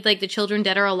wanted the children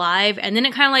dead or alive, and then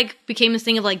it kind of became this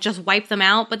thing of just wipe them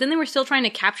out, but then they were still trying to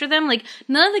capture them.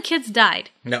 None of the kids died.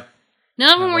 No.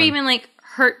 None of them were even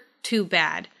hurt too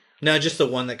bad. No, just the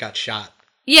one that got shot.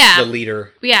 Yeah. The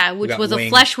leader. Yeah, which was a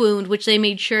flesh wound, which they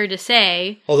made sure to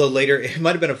say. Although later, it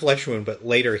might have been a flesh wound, but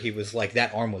later he was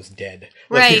that arm was dead.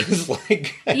 Right. He was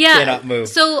I cannot move.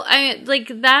 So,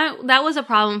 that was a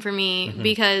problem for me,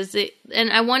 because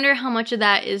and I wonder how much of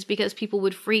that is because people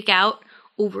would freak out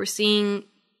over seeing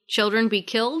children be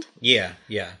killed. Yeah,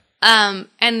 yeah. And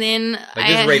then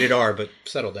this is rated R, but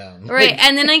settle down. Right,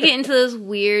 and then I get into this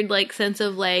weird sense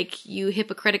of you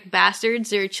hypocritic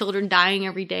bastards. There are children dying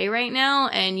every day right now,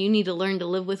 and you need to learn to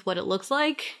live with what it looks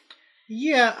like.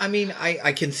 Yeah, I mean,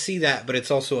 I can see that, but it's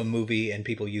also a movie, and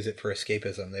people use it for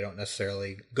escapism. They don't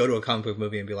necessarily go to a comic book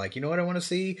movie and be like, you know what I want to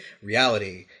see?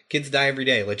 Reality. Kids die every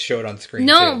day. Let's show it on screen.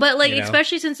 No, too, but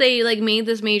especially since they made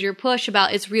this major push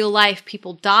about it's real life,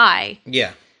 people die.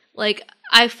 Yeah.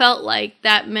 I felt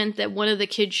that meant that one of the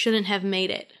kids shouldn't have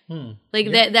made it.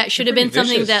 That should have been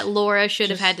something that Laura should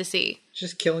have had to see.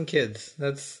 Just killing kids.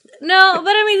 That's no,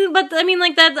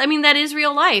 that is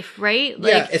real life, right?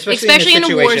 Yeah, especially in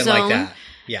a war zone like that.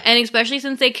 Yeah, and especially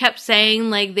since they kept saying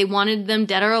they wanted them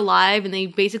dead or alive, and they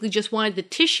basically just wanted the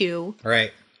tissue.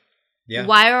 Right. Yeah.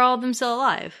 Why are all of them still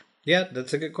alive? Yeah,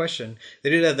 that's a good question.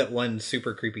 They did have that one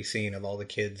super creepy scene of all the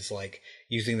kids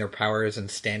using their powers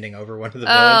and standing over one of the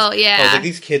villains. Oh, yeah. I was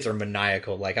these kids are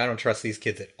maniacal. I don't trust these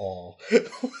kids at all.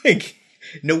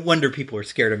 No wonder people are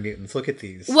scared of mutants. Look at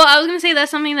these. Well, I was going to say that's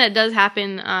something that does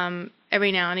happen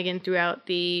every now and again throughout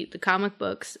the comic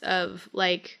books of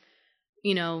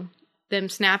them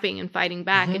snapping and fighting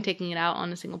back and taking it out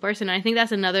on a single person. And I think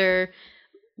that's another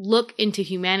look into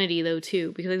humanity, though,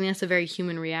 too, because I think that's a very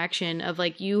human reaction of,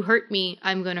 like, you hurt me,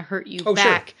 I'm going to hurt you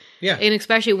back. Sure. Yeah. And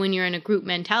especially when you're in a group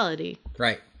mentality.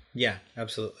 Right. Yeah,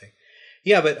 absolutely.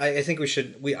 Yeah, but I think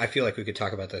I feel like we could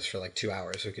talk about this for like 2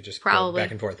 hours. We could just go back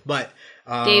and forth. But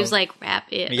Dave's like, wrap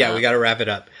it up. We got to wrap it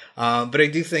up. But I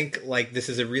do think like this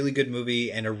is a really good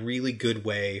movie and a really good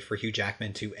way for Hugh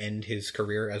Jackman to end his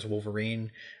career as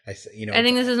Wolverine. I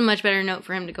think this is a much better note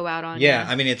for him to go out on. Yeah,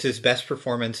 I mean, it's his best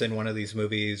performance in one of these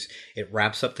movies. It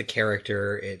wraps up the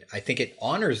character. I think it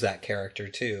honors that character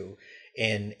too,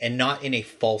 and not in a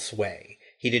false way.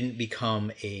 He didn't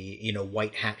become a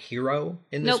white hat hero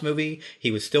in this movie.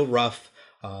 He was still rough.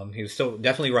 He was still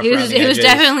definitely rough around the edges. He was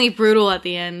definitely brutal at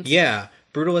the end. Yeah,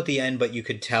 brutal at the end, but you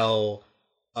could tell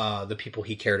the people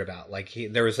he cared about. Like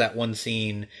there was that one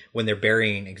scene when they're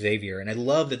burying Xavier, and I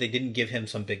love that they didn't give him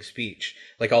some big speech.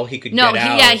 Like all he could get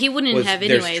out. He wouldn't was, have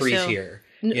anyway. There's trees so here.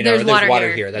 There's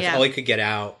water here. That's all he could get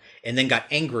out, and then got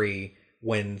angry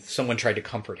when someone tried to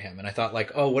comfort him. And I thought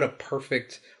like, oh, what a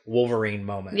perfect Wolverine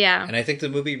moment. Yeah. And I think the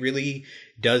movie really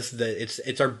does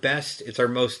it's our best, it's our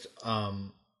most, I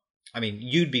mean,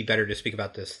 you'd be better to speak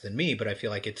about this than me, but I feel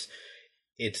like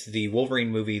it's the Wolverine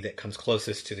movie that comes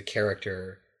closest to the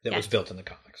character that was built in the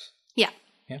comics.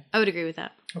 Yeah. I would agree with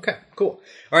that. Okay, cool.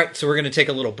 All right, so we're going to take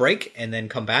a little break and then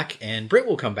come back, and Britt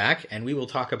will come back, and we will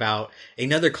talk about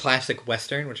another classic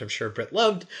Western, which I'm sure Britt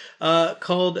loved,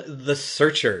 called The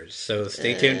Searchers. So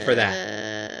stay tuned for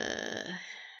that.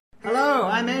 Hello,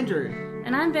 I'm Andrew.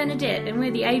 And I'm Bernadette, and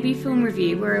we're the AB Film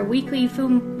Review. We're a weekly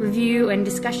film review and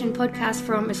discussion podcast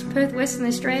from Perth, Western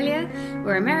Australia.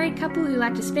 We're a married couple who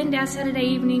like to spend our Saturday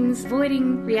evenings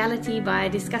avoiding reality by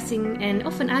discussing and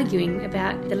often arguing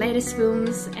about the latest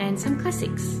films and some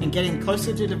classics. And getting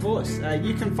closer to divorce.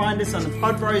 You can find us on the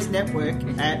Podbros network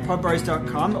at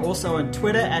podbros.com, also on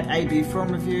Twitter at AB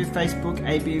Film Review, Facebook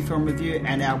AB Film Review,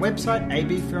 and our website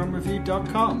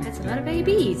abfilmreview.com. That's a lot of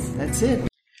ABs. That's it.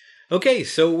 Okay,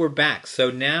 so we're back.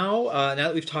 So now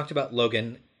that we've talked about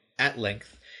Logan at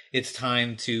length, it's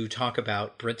time to talk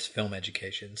about Britt's film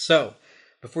education. So,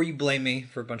 before you blame me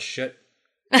for a bunch of shit,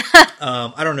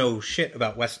 I don't know shit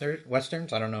about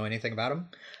westerns. I don't know anything about them.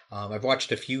 I've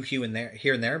watched a few here and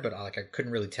there, but I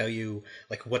couldn't really tell you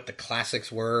like what the classics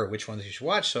were or which ones you should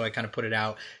watch. So I kind of put it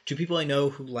out to people I know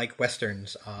who like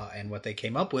westerns, and what they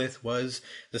came up with was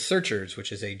The Searchers,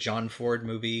 which is a John Ford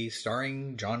movie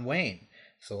starring John Wayne.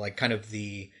 So, like, kind of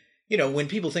the, when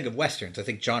people think of Westerns, I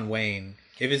think John Wayne,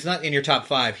 if it's not in your top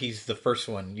 5, he's the first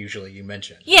one usually you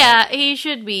mention. Yeah, he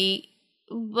should be,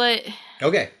 but...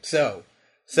 Okay, so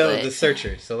The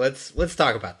Searchers. So let's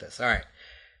talk about this. All right.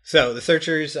 So, The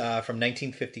Searchers from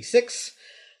 1956,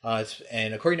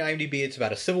 and according to IMDb, it's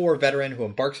about a Civil War veteran who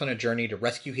embarks on a journey to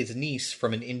rescue his niece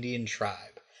from an Indian tribe.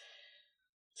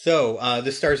 So,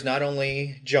 this stars not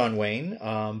only John Wayne,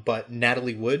 but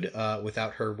Natalie Wood,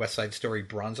 without her West Side Story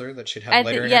bronzer that she'd have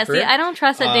later in her career. I don't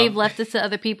trust that Dave left this to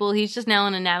other people. He's just now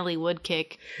on a Natalie Wood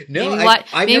kick. No,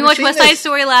 maybe watch West Side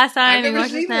Story last time. I've never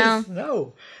seen this.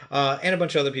 No. And a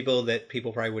bunch of other people that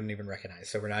people probably wouldn't even recognize,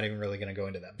 so we're not even really going to go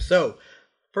into them. So,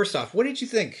 first off, what did you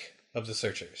think of The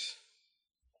Searchers?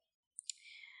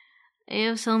 I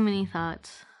have so many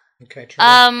thoughts. Okay,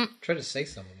 try to say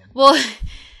some of them. Well...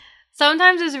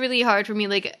 Sometimes it's really hard for me.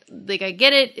 Like I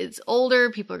get it. It's older.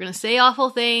 People are gonna say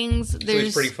awful things.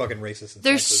 There's pretty fucking racist. And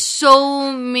there's sexist.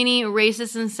 So many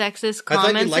racist and sexist comments.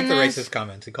 I thought you liked the racist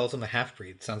comments. He calls him a half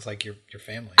breed. Sounds like your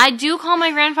family. I do call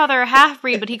my grandfather a half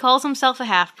breed, but he calls himself a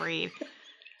half breed.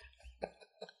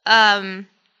 And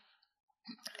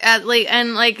in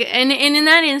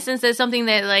that instance, there's something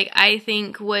that I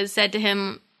think was said to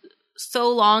him so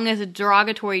long as a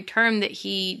derogatory term that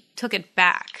he took it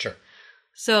back. Sure.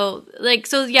 So a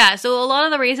lot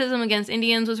of the racism against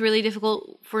Indians was really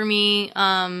difficult for me,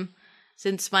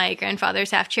 since my grandfather's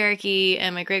half Cherokee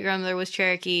and my great-grandmother was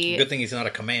Cherokee. Good thing he's not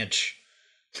a Comanche.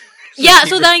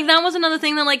 So that was another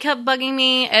thing that kept bugging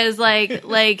me as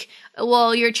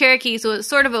well, you're Cherokee, so it's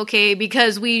sort of okay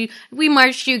because we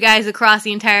marched you guys across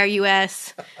the entire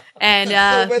U.S.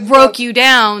 and broke you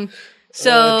down.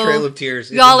 So Trail of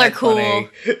Tears. Y'all are cool.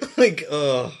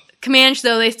 Ugh. Comanche,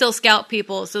 though, they still scalp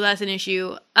people, so that's an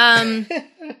issue. I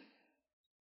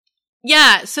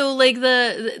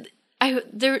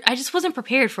just wasn't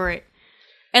prepared for it.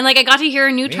 And, I got to hear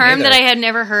a new term that I had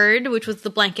never heard, which was the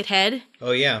blanket head.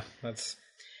 Oh, yeah.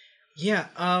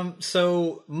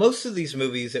 So most of these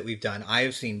movies that we've done, I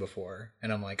have seen before,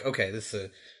 and I'm like, okay, this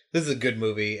is a good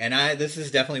movie, and this is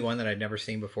definitely one that I'd never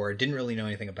seen before. I didn't really know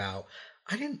anything about.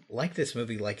 I didn't like this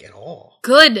movie like at all.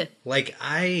 Good. Like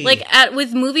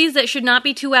with movies that should not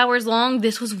be 2 hours long,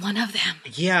 this was one of them.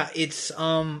 Yeah, it's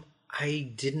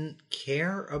I didn't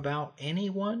care about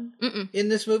anyone in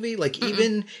this movie. Like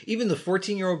even the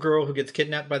 14-year-old girl who gets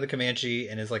kidnapped by the Comanche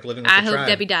and is like living with the tribe. I hope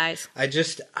Debbie dies. I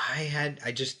just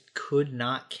could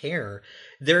not care.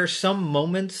 There are some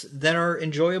moments that are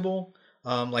enjoyable.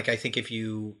 Like I think if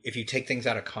you take things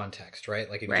out of context, right?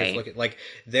 Like if you just look at, like,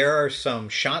 there are some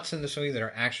shots in this movie that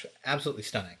are actually absolutely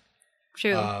stunning.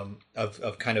 True.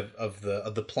 Of kind of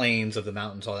the plains, of the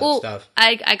mountains, all that stuff.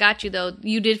 I got you though.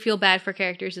 You did feel bad for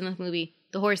characters in this movie.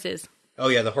 The horses. Oh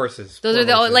yeah, the horses. Those are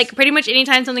the horses. Like pretty much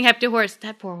anytime something happened to a horse,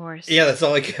 that poor horse. Yeah, that's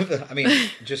all I give. I mean,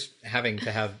 just having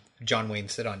to have John Wayne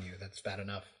sit on you, that's bad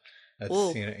enough.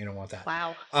 That's, you don't want that.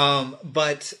 Wow.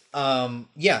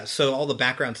 Yeah, so all the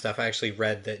background stuff, I actually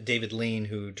read that David Lean,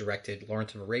 who directed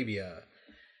Lawrence of Arabia,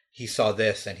 he saw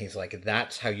this and he's like,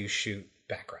 that's how you shoot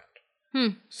background.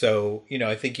 So,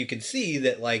 I think you can see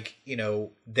that, like,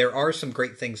 there are some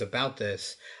great things about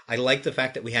this. I like the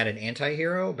fact that we had an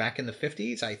anti-hero back in the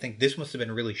 50s. I think this must have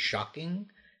been really shocking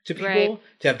to people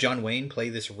to have John Wayne play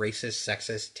this racist,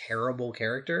 sexist, terrible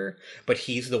character, but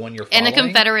he's the one you're following. And a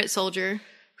Confederate soldier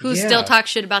who still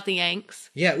talks shit about the Yanks.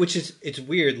 Yeah, it's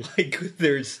weird. Like,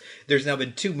 there's now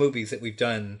been 2 movies that we've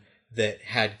done that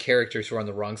had characters who are on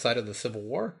the wrong side of the Civil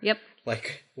War. Yep.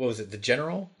 Like, what was it? The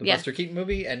General? The Buster Keaton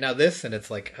movie? And now this, and it's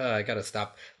like, I gotta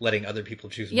stop letting other people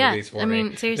choose movies for me. I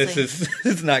mean, seriously. This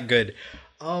is not good.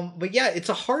 But yeah, it's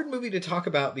a hard movie to talk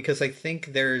about because I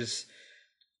think there's,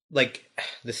 like,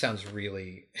 this sounds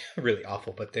really, really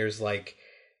awful, but there's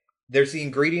the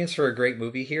ingredients for a great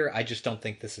movie here. I just don't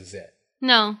think this is it.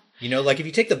 No. Like, if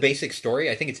you take the basic story,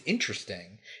 I think it's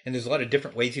interesting, and there's a lot of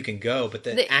different ways you can go, but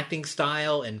the acting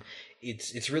style and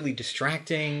it's really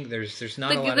distracting. There's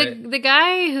not a lot of... The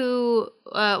guy who,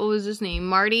 what was his name?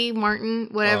 Martin,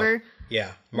 whatever.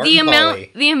 Yeah.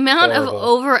 Martin the amount of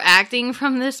overacting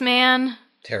from this man.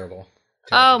 Terrible.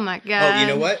 Oh my God. Oh, you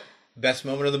know what? Best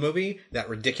moment of the movie? That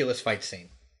ridiculous fight scene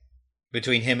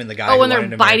between him and the guy. Oh, when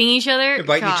they're biting each other? They're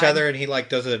biting each other, and he, like,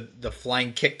 does the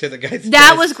flying kick to the guy's That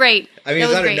chest. was great. I mean,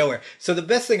 it's out of nowhere. So the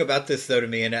best thing about this, though, to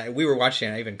me, and we were watching it,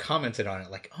 and I even commented on it,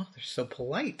 like, oh, they're so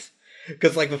polite.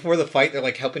 Because, like, before the fight, they're,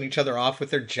 like, helping each other off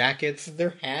with their jackets and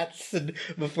their hats, and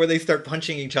before they start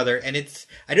punching each other. And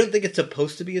I don't think it's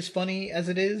supposed to be as funny as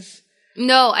it is.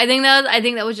 No, I think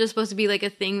that was just supposed to be, like, a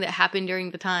thing that happened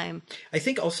during the time. I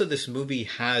think also this movie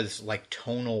has, like,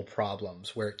 tonal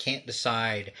problems where it can't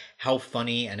decide how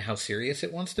funny and how serious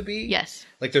it wants to be. Yes.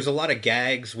 Like, there's a lot of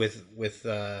gags with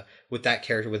that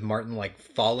character, with Martin, like,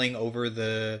 falling over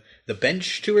the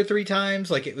bench 2 or 3 times.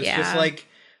 Like, it was just like,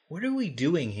 what are we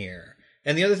doing here?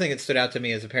 And the other thing that stood out to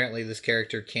me is apparently this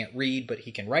character can't read, but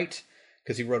he can write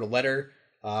because he wrote a letter.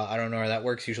 I don't know how that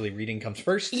works. Usually reading comes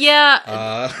first. Yeah.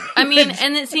 I mean,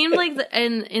 and it seemed like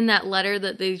in that letter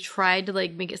that they tried to,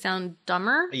 like, make it sound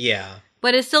dumber. Yeah.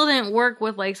 But it still didn't work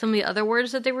with, like, some of the other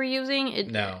words that they were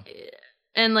using. No.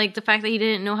 And, like, the fact that he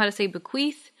didn't know how to say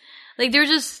bequeath. Like, they're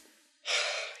just...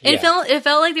 It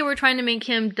felt like they were trying to make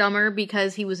him dumber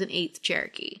because he was an 8th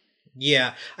Cherokee.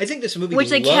 Yeah. I think this movie Which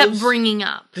they kept bringing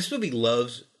up. This movie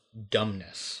loves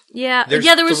dumbness. Yeah. There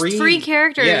was 3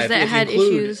 characters that had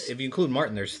issues. If you include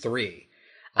Martin, there's 3.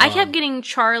 I kept getting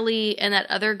Charlie and that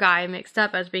other guy mixed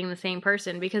up as being the same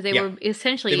person because they were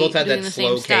essentially they both had doing that the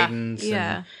slow same stuff. cadence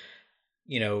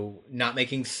and, not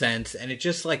making sense. And it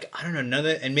just, like, I don't know,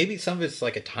 and maybe some of it's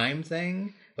like a time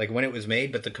thing, like when it was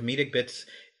made, but the comedic bits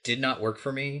did not work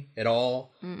for me at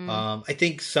all. I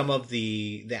think some of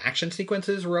the action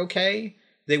sequences were okay.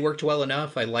 They worked well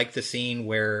enough. I liked the scene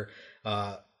where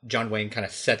John Wayne kind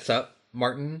of sets up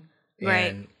Martin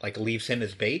and like leaves him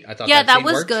as bait. I thought that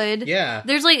was worked. good. Yeah,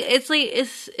 there's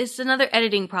it's another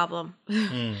editing problem.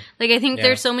 Like I think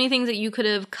there's so many things that you could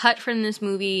have cut from this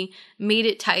movie, made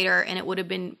it tighter, and it would have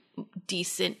been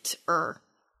decenter.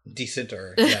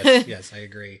 Yes, I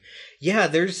agree. Yeah,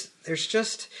 there's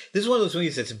just, this is one of those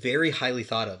movies that's very highly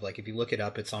thought of. Like, if you look it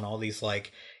up, it's on all these,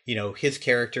 like, his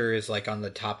character is, like, on the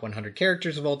top 100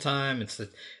 characters of all time. It's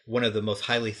one of the most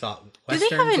highly thought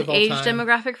westerns of all time. Do they have an age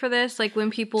demographic for this? Like, when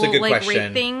people, like,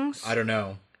 rate things? I don't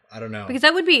know. Because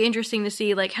that would be interesting to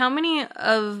see, like, how many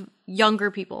of younger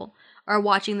people are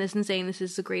watching this and saying this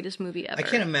is the greatest movie ever. I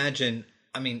can't imagine,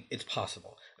 I mean, it's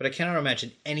possible, but I cannot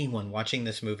imagine anyone watching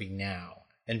this movie now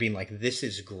and being like, this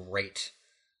is great.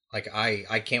 Like,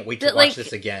 I can't wait to watch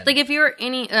this again. Like, if you're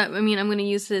I'm going to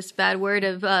use this bad word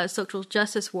of social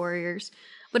justice warriors,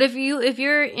 but if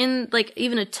you're in, like,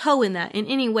 even a toe in that in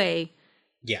any way,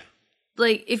 yeah,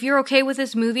 like, if you're okay with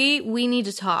this movie, we need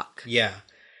to talk. Yeah,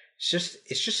 it's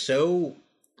just so.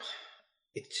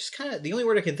 it's just kind of, the only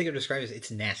word I can think of to describe is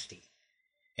it's nasty.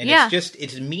 And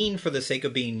it's mean for the sake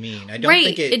of being mean. I don't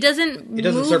think it doesn't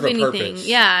serve a anything. purpose.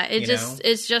 Yeah,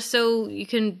 it's just so you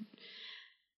can.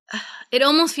 It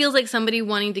almost feels like somebody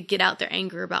wanting to get out their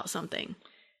anger about something.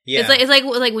 Yeah, it's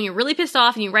like when you're really pissed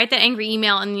off and you write that angry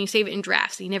email and then you save it in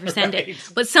drafts. So you never send it,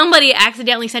 but somebody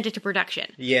accidentally sent it to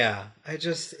production. Yeah, it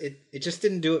just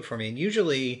didn't do it for me. And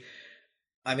usually,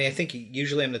 I think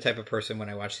usually I'm the type of person when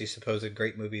I watch these supposed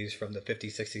great movies from the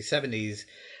 50s, 60s, 70s,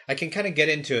 I can kind of get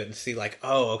into it and see like,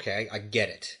 oh, okay, I get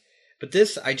it. But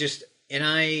this, and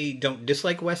I don't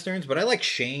dislike Westerns, but I like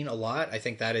Shane a lot. I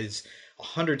think that is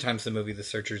 100 times the movie The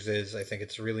Searchers is. I think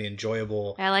it's really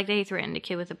enjoyable. I like that he threatened to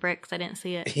kid with a brick because I didn't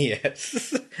see it.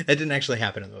 Yes. That didn't actually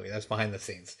happen in the movie. That's behind the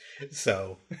scenes.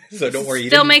 So don't worry.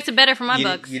 Still makes it better for my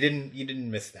books. You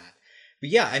didn't miss that. But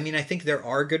yeah, I think there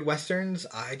are good Westerns.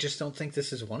 I just don't think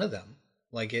this is one of them.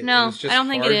 Like it was just I don't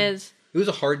think it is. It was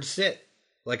a hard sit.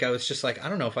 Like I was just like, I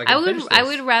don't know if I can finish this. I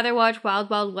would rather watch Wild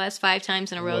Wild West 5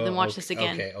 times in a row than watch this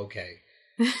again. Okay.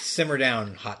 Simmer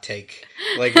down, hot take.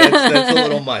 Like that's a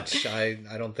little much. I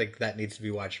don't think that needs to be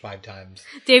watched 5 times.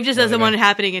 Dave just doesn't want it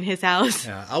happening in his house.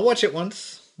 Yeah, I'll watch it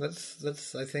once.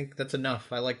 That's I think that's enough.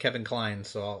 I like Kevin Kline,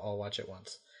 so I'll watch it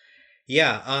once.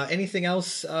 Yeah. Anything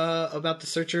else about The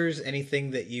Searchers? Anything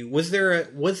that was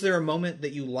there a moment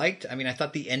that you liked? I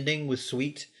thought the ending was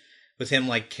sweet, with him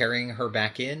like carrying her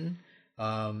back in.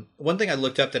 One thing I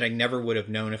looked up that I never would have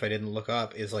known if I didn't look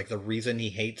up is like the reason he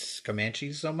hates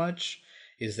Comanches so much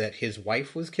is that his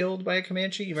wife was killed by a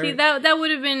Comanche. You remember? See, that would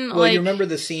have been well, you remember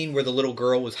the scene where the little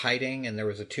girl was hiding and there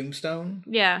was a tombstone?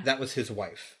 Yeah. That was his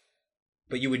wife.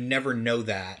 But you would never know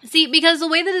that. See, because the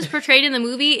way that it's portrayed in the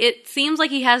movie, it seems like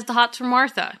he has the hots for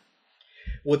Martha.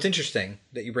 Well, it's interesting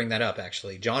that you bring that up,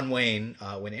 actually. John Wayne,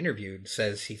 when interviewed,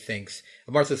 says he thinks...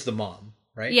 Martha's the mom,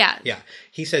 right? Yeah. Yeah.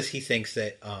 He says he thinks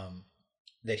that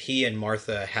that he and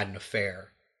Martha had an affair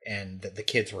and that the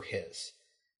kids were his.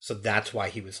 So that's why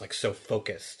he was like so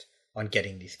focused on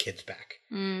getting these kids back.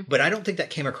 But I don't think that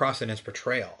came across in his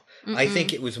portrayal. I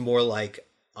think it was more like,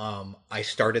 I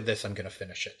started this, I'm going to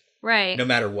finish it. Right. No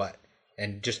matter what.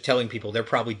 And just telling people they're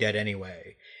probably dead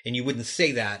anyway. And you wouldn't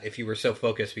say that if you were so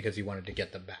focused because you wanted to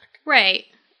get them back. Right.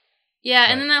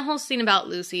 Yeah, and then that whole scene about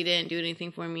Lucy didn't do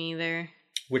anything for me either.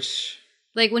 Which?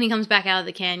 Like when he comes back out of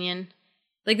the canyon.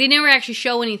 Like they never actually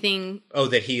show anything. Oh,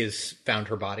 that he has found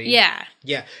her body? Yeah.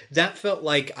 Yeah. That felt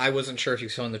like I wasn't sure if he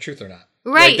was telling the truth or not.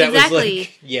 Right, like, exactly. Was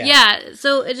like, yeah. Yeah,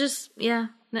 so it just,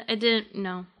 it didn't,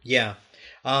 no. Yeah.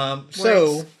 As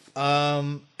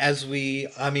I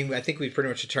think we've pretty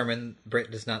much determined Britt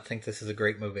does not think this is a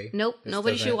great movie. Nope.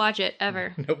 Nobody should watch it,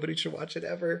 ever. Nobody should watch it,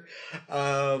 ever.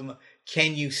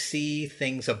 Can you see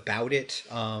things about it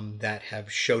that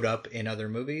have showed up in other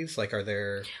movies? Like, are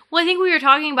there... Well, I think we were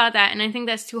talking about that, and I think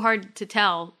that's too hard to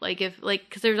tell.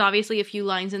 Because there's obviously a few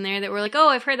lines in there that were like, oh,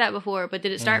 I've heard that before, but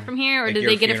did it start from here, or like did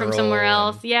they get it from somewhere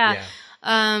else? Yeah.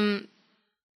 I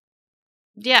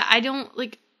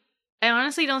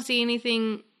honestly don't see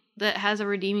anything that has a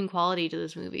redeeming quality to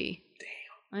this movie.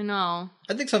 Damn. I know.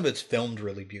 I think some of it's filmed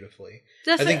really beautifully.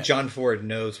 I think John Ford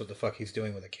knows what the fuck he's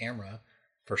doing with a camera,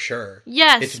 for sure.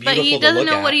 Yes, but he doesn't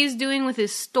know what he's doing with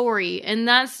his story, and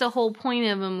that's the whole point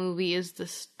of a movie, is the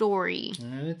story.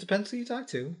 It depends who you talk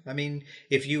to.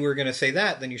 If you were going to say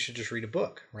that, then you should just read a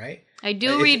book, right? I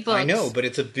do read books. I know, but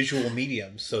it's a visual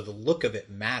medium, so the look of it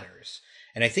matters.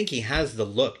 And I think he has the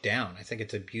look down. I think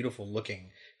it's a beautiful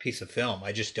looking piece of film.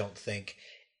 I just don't think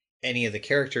any of the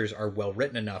characters are well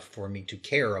written enough for me to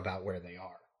care about where they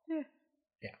are. Yeah.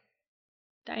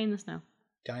 Die in the snow.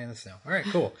 Die in the snow. All right,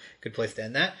 cool. Good place to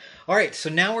end that. All right, so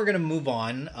now we're going to move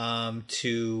on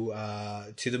to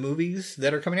the movies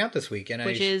that are coming out this week, and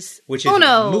which is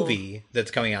a movie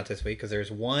that's coming out this week, because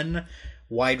there's one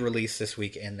wide release this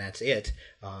week, and that's it.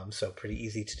 So pretty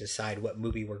easy to decide what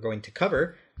movie we're going to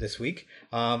cover this week.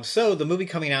 So the movie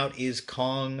coming out is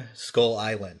Kong Skull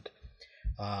Island,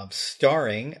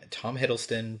 starring Tom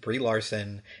Hiddleston, Brie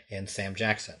Larson, and Sam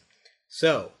Jackson.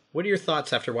 So, what are your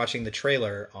thoughts after watching the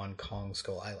trailer on Kong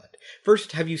Skull Island?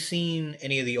 First, have you seen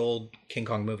any of the old King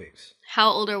Kong movies? How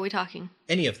old are we talking?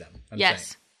 Any of them, I'm saying.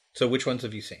 So which ones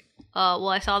have you seen? Well,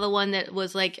 I saw the one that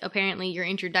was like apparently your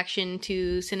introduction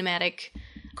to cinematic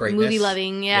greatness. Movie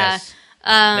loving. Yeah. Yes.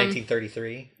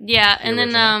 1933. Yeah, and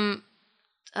original. Then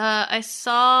I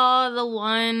saw the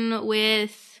one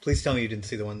with... Please tell me you didn't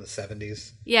see the one in the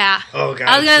 70s. Yeah. Oh, God,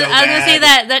 I was gonna say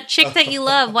that chick that you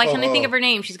love. Why can't I think of her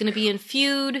name? She's going to be in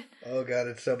Feud. Oh, God,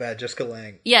 it's so bad. Jessica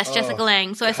Lange. Yes, Jessica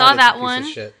Lange. So I saw that one.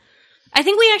 Piece of shit. I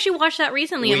think we actually watched that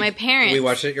recently at my parents'. We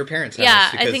watched it at your parents' house.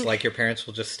 Yeah, because I think... like your parents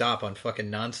will just stop on fucking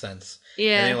nonsense.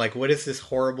 Yeah. And they're like, what is this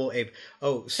horrible ape?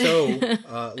 Oh, so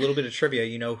a little bit of trivia.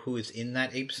 You know who is in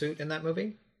that ape suit in that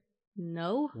movie?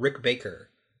 No. Rick Baker,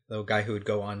 the guy who would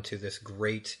go on to this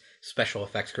great special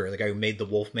effects career, the guy who made the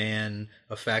Wolfman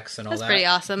effects and all that. That's pretty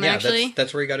awesome, actually.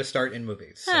 That's where he got to start in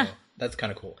movies. So that's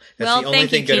kind of cool. That's well, the only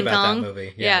thing good King about Kong. that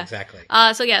movie. Yeah, exactly.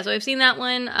 So I've seen that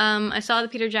one. I saw the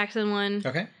Peter Jackson one.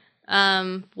 Okay.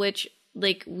 Which,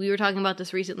 like, we were talking about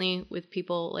this recently with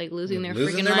people, like, losing their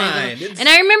freaking mind. And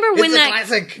I remember when that...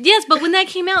 classic. Yes, but when that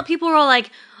came out, people were all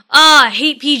like, I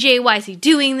hate PJ, why is he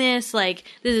doing this? Like,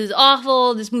 this is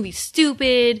awful, this movie's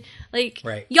stupid. Like,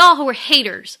 y'all who were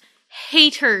haters.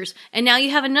 And now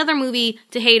you have another movie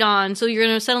to hate on, so you're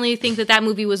going to suddenly think that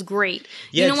movie was great.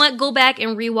 Yeah, you know what? Go back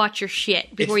and rewatch your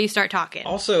shit before you start talking.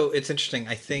 Also, it's interesting.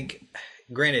 I think...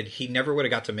 Granted, he never would have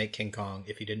got to make King Kong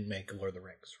if he didn't make Lord of the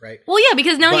Rings, right? Well, yeah,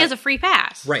 because now he has a free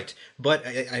pass. Right. But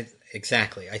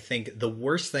exactly. I think the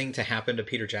worst thing to happen to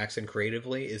Peter Jackson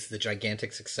creatively is the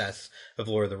gigantic success of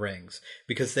Lord of the Rings.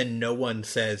 Because then no one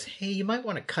says, hey, you might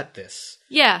want to cut this.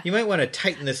 Yeah. You might want to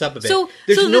tighten this up a bit. So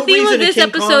the theme of this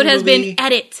episode has been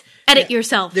edit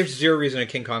yourself. There's zero reason a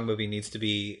King Kong movie needs to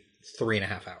be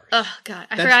 3.5 hours. Oh, God.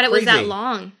 I forgot it was that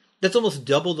long. That's almost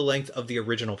double the length of the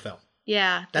original film.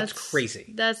 Yeah. That's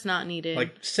crazy. That's not needed.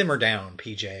 Like, simmer down,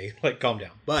 PJ. Like, calm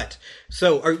down. But,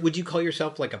 so, would you call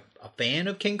yourself, like, a fan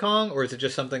of King Kong? Or is it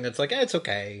just something that's like, it's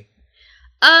okay?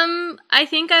 I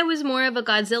think I was more of a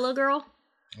Godzilla girl.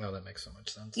 Well, that makes so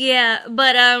much sense. Yeah,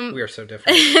 but, we are so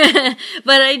different.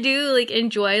 But I do, like,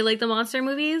 enjoy, like, the monster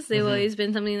movies. They've always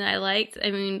been something that I liked. I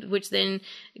mean, which then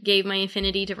gave my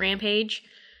affinity to Rampage.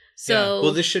 So, yeah.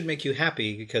 Well, this should make you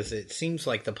happy because it seems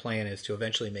like the plan is to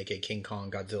eventually make a King Kong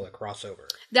Godzilla crossover.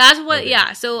 That's what,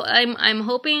 yeah. So I'm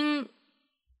hoping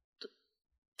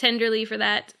tenderly for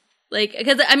that, like,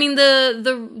 because I mean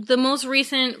the most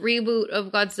recent reboot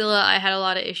of Godzilla I had a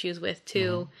lot of issues with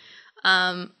too.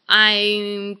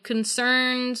 I'm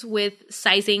concerned with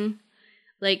sizing.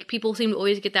 Like, people seem to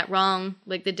always get that wrong,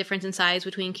 like, the difference in size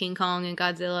between King Kong and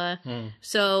Godzilla.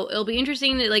 So, it'll be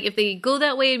interesting to, like, if they go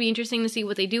that way, it'd be interesting to see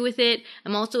what they do with it.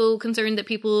 I'm also concerned that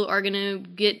people are gonna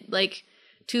get, like,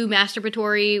 too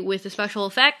masturbatory with the special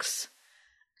effects,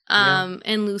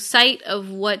 and lose sight of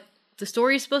what the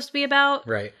story is supposed to be about.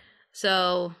 Right.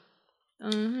 So... I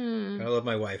love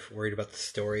my wife worried about the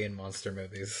story in monster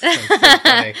movies. That's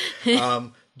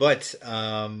so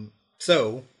funny.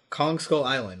 So... Kong Skull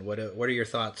Island. What are your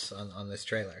thoughts on this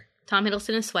trailer? Tom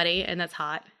Hiddleston is sweaty, and that's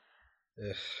hot.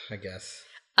 Ugh, I guess.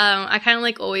 I kind of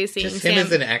like always seeing just him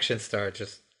as an action star.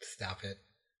 Just stop it.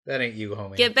 That ain't you,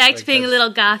 homie. Get back to being a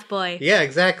little goth boy. Yeah,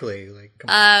 exactly. Like, come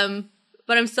on.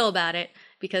 But I'm still about it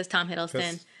because Tom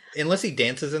Hiddleston. Unless he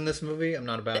dances in this movie, I'm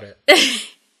not about it.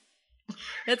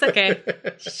 That's okay.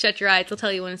 Shut your eyes. I'll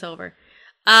tell you when it's over.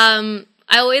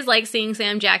 I always like seeing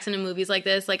Sam Jackson in movies like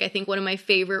this. Like, I think one of my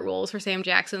favorite roles for Sam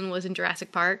Jackson was in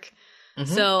Jurassic Park.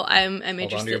 So I'm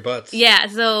interested. Hold on to your butts. Yeah,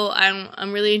 so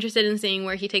I'm really interested in seeing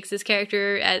where he takes this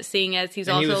character, seeing as he's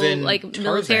also he was in like Tarzan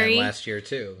military last year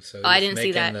too. So I didn't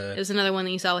see that. It was another one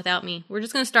that you saw without me. We're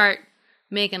just gonna start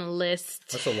making a list.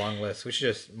 That's a long list. We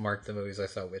should just mark the movies I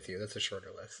saw with you. That's a shorter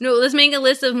list. No, let's make a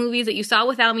list of movies that you saw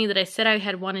without me that I said I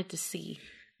had wanted to see.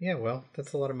 Yeah, well,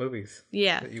 that's a lot of movies.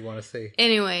 Yeah, that you want to see.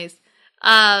 Anyways.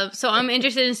 So I'm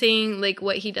interested in seeing like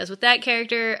what he does with that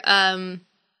character.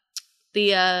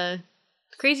 The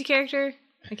crazy character.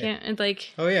 I can't. It's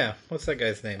like. Oh yeah, what's that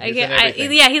guy's name? He's in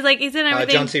everything.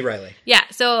 John C. Reilly. Yeah.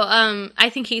 So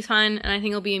I think he's fun, and I think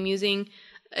it'll be amusing.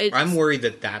 I'm worried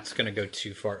that that's going to go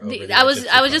too far over. I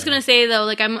was just going to say though,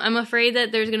 like I'm afraid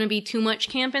that there's going to be too much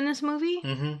camp in this movie.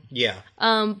 Yeah.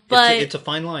 But it's a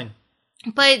fine line.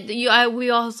 But we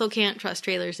also can't trust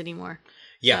trailers anymore.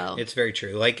 Yeah, so. It's very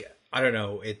true. Like. I don't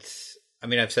know. I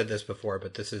mean, I've said this before,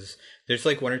 but there's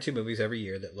like 1 or 2 movies every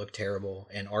year that look terrible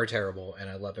and are terrible, and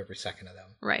I love every second of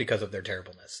them because of their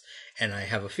terribleness. And I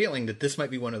have a feeling that this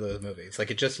might be one of those movies. Like,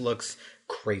 it just looks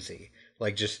crazy.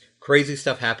 Like, just crazy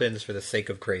stuff happens for the sake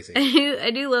of crazy.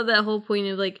 I do love that whole point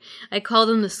of, like, I call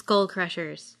them the Skull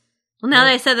Crushers. Well, now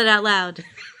that I said that out loud.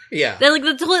 Yeah. They're like,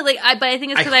 totally, like, but I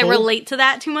think it's because I relate to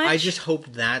that too much. I just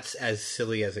hope that's as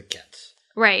silly as it gets.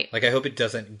 Right. Like, I hope it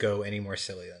doesn't go any more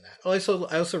silly than that.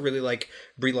 I also really like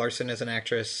Brie Larson as an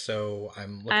actress, so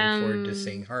I'm looking forward to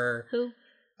seeing her. Who?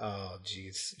 Oh,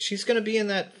 jeez. She's going to be in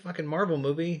that fucking Marvel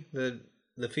movie. The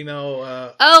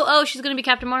female... she's going to be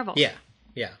Captain Marvel. Yeah.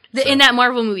 Yeah. In that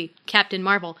Marvel movie, Captain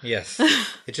Marvel. Yes.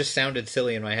 It just sounded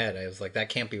silly in my head. I was like, that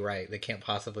can't be right. They can't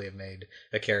possibly have made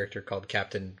a character called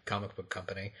Captain Comic Book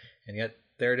Company. And yet,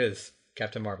 there it is.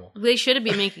 Captain Marvel. They should have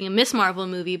been making a Miss Marvel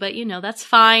movie, but that's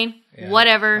fine. Yeah,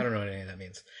 whatever. I don't know what any of that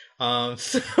means.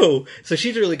 So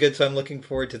she's really good. So I'm looking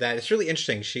forward to that. It's really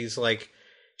interesting. She's like,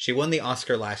 she won the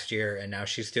Oscar last year, and now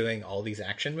she's doing all these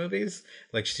action movies.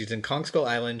 Like she's in Kong Skull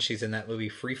Island. She's in that movie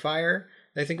Free Fire.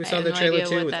 I think we saw the trailer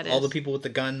too, with all the people with the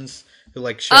guns who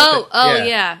like show up.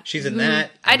 Yeah. She's in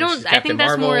that. I think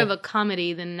that's more of a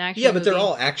comedy than an action. Yeah, but they're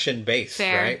all action based,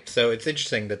 right? So it's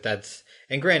interesting that's.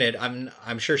 And granted,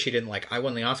 I'm sure she didn't I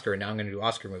won the Oscar and now I'm going to do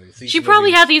Oscar movies. She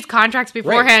probably had these contracts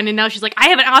beforehand, and now she's like, I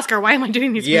have an Oscar. Why am I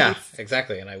doing these movies? Yeah,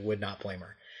 exactly. And I would not blame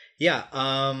her. Yeah.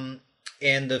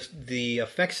 And the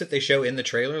effects that they show in the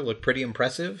trailer look pretty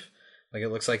impressive. Like, it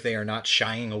looks like they are not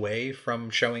shying away from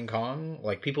showing Kong.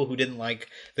 Like, people who didn't like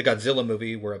the Godzilla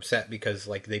movie were upset because,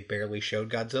 they barely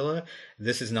showed Godzilla.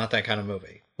 This is not that kind of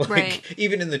movie. Right.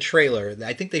 Even in the trailer,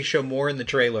 I think they show more in the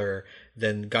trailer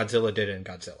than Godzilla did in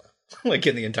Godzilla. In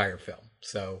the entire film.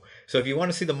 So if you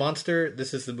want to see the monster,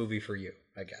 this is the movie for you,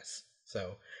 I guess.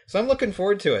 So I'm looking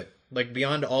forward to it.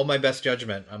 Beyond all my best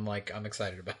judgment, I'm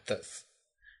excited about this.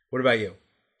 What about you?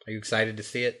 Are you excited to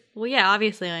see it? Well, yeah,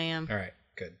 obviously I am. All right,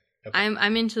 good. Okay.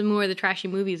 I'm into more of the trashy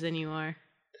movies than you are.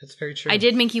 That's very true. I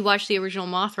did make you watch the original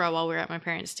Mothra while we were at my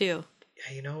parents' too.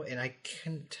 Yeah, and I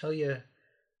can't tell you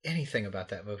anything about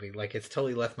that movie. It's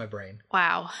totally left my brain.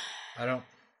 Wow. I don't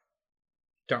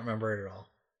remember it at all.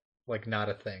 Not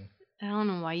a thing. I don't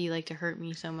know why you like to hurt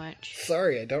me so much.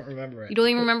 Sorry, I don't remember it. You don't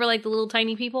even remember the little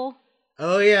tiny people?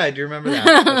 Oh yeah, I do remember that.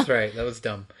 That's right. That was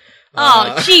dumb.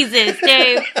 Jesus,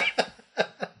 Dave.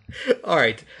 All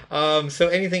right. So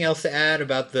anything else to add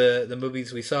about the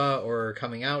movies we saw or are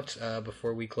coming out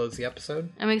before we close the episode?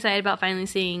 I'm excited about finally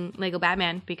seeing Lego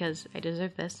Batman because I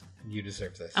deserve this. You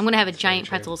deserve this. I'm going to have a giant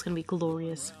pretzel. It's going to be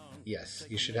glorious. Yes,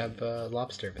 you should have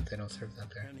lobster, but they don't serve that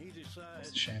there.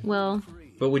 It's a shame. Well...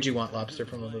 But would you want lobster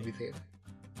from a movie theater?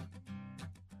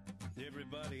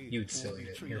 You'd still eat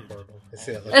it. You're horrible. I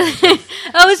see that.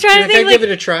 I was trying to think. Give it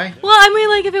a try. Well, I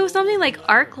mean, if it was something like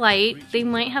ArcLight, they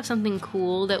might have something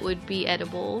cool that would be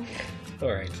edible.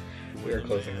 All right. We are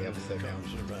closing the episode now.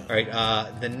 All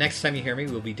right. The next time you hear me,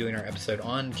 we'll be doing our episode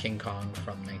on King Kong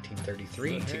from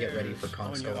 1933 to get ready for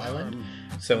Kong Skull Island.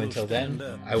 So until then,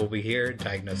 I will be here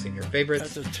diagnosing your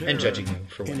favorites and judging you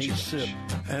for what you watch.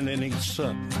 And any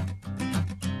sup.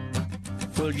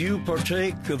 Will you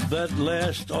partake of that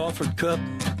last offered cup,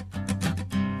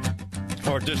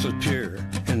 or disappear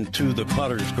into the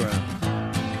potter's ground?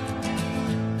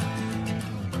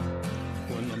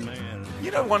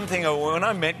 You know, one thing, when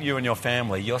I met you and your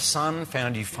family, your son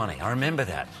found you funny. I remember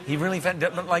that. He really found,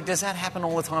 does that happen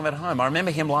all the time at home? I remember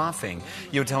him laughing.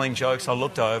 You were telling jokes, I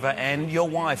looked over, and your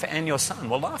wife and your son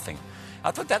were laughing.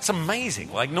 I thought that's amazing,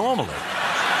 normally.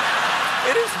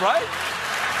 It is, right?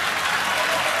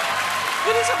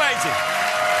 It is amazing.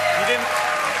 You didn't...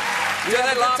 We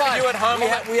have a good time. You at home?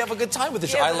 We have a good time with the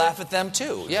show. I laugh at them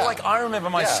too. Yeah. I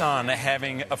remember my son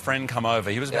having a friend come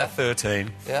over. He was about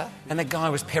 13. Yeah. And the guy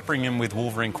was peppering him with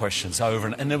Wolverine questions over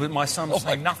and my son was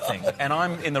saying nothing. And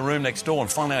I'm in the room next door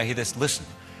and finally I hear this. Listen,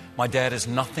 my dad is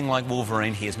nothing like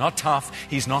Wolverine. He is not tough.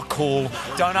 He's not cool.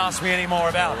 Don't ask me any more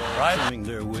about it, right?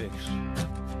 Their wicks.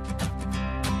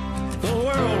 The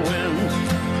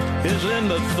whirlwind is in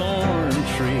the thorn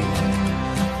tree.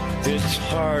 It's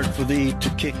hard for thee to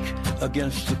kick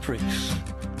against the pricks.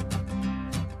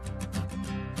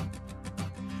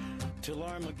 Till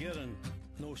Armageddon,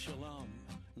 no shalom,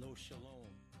 no shalom.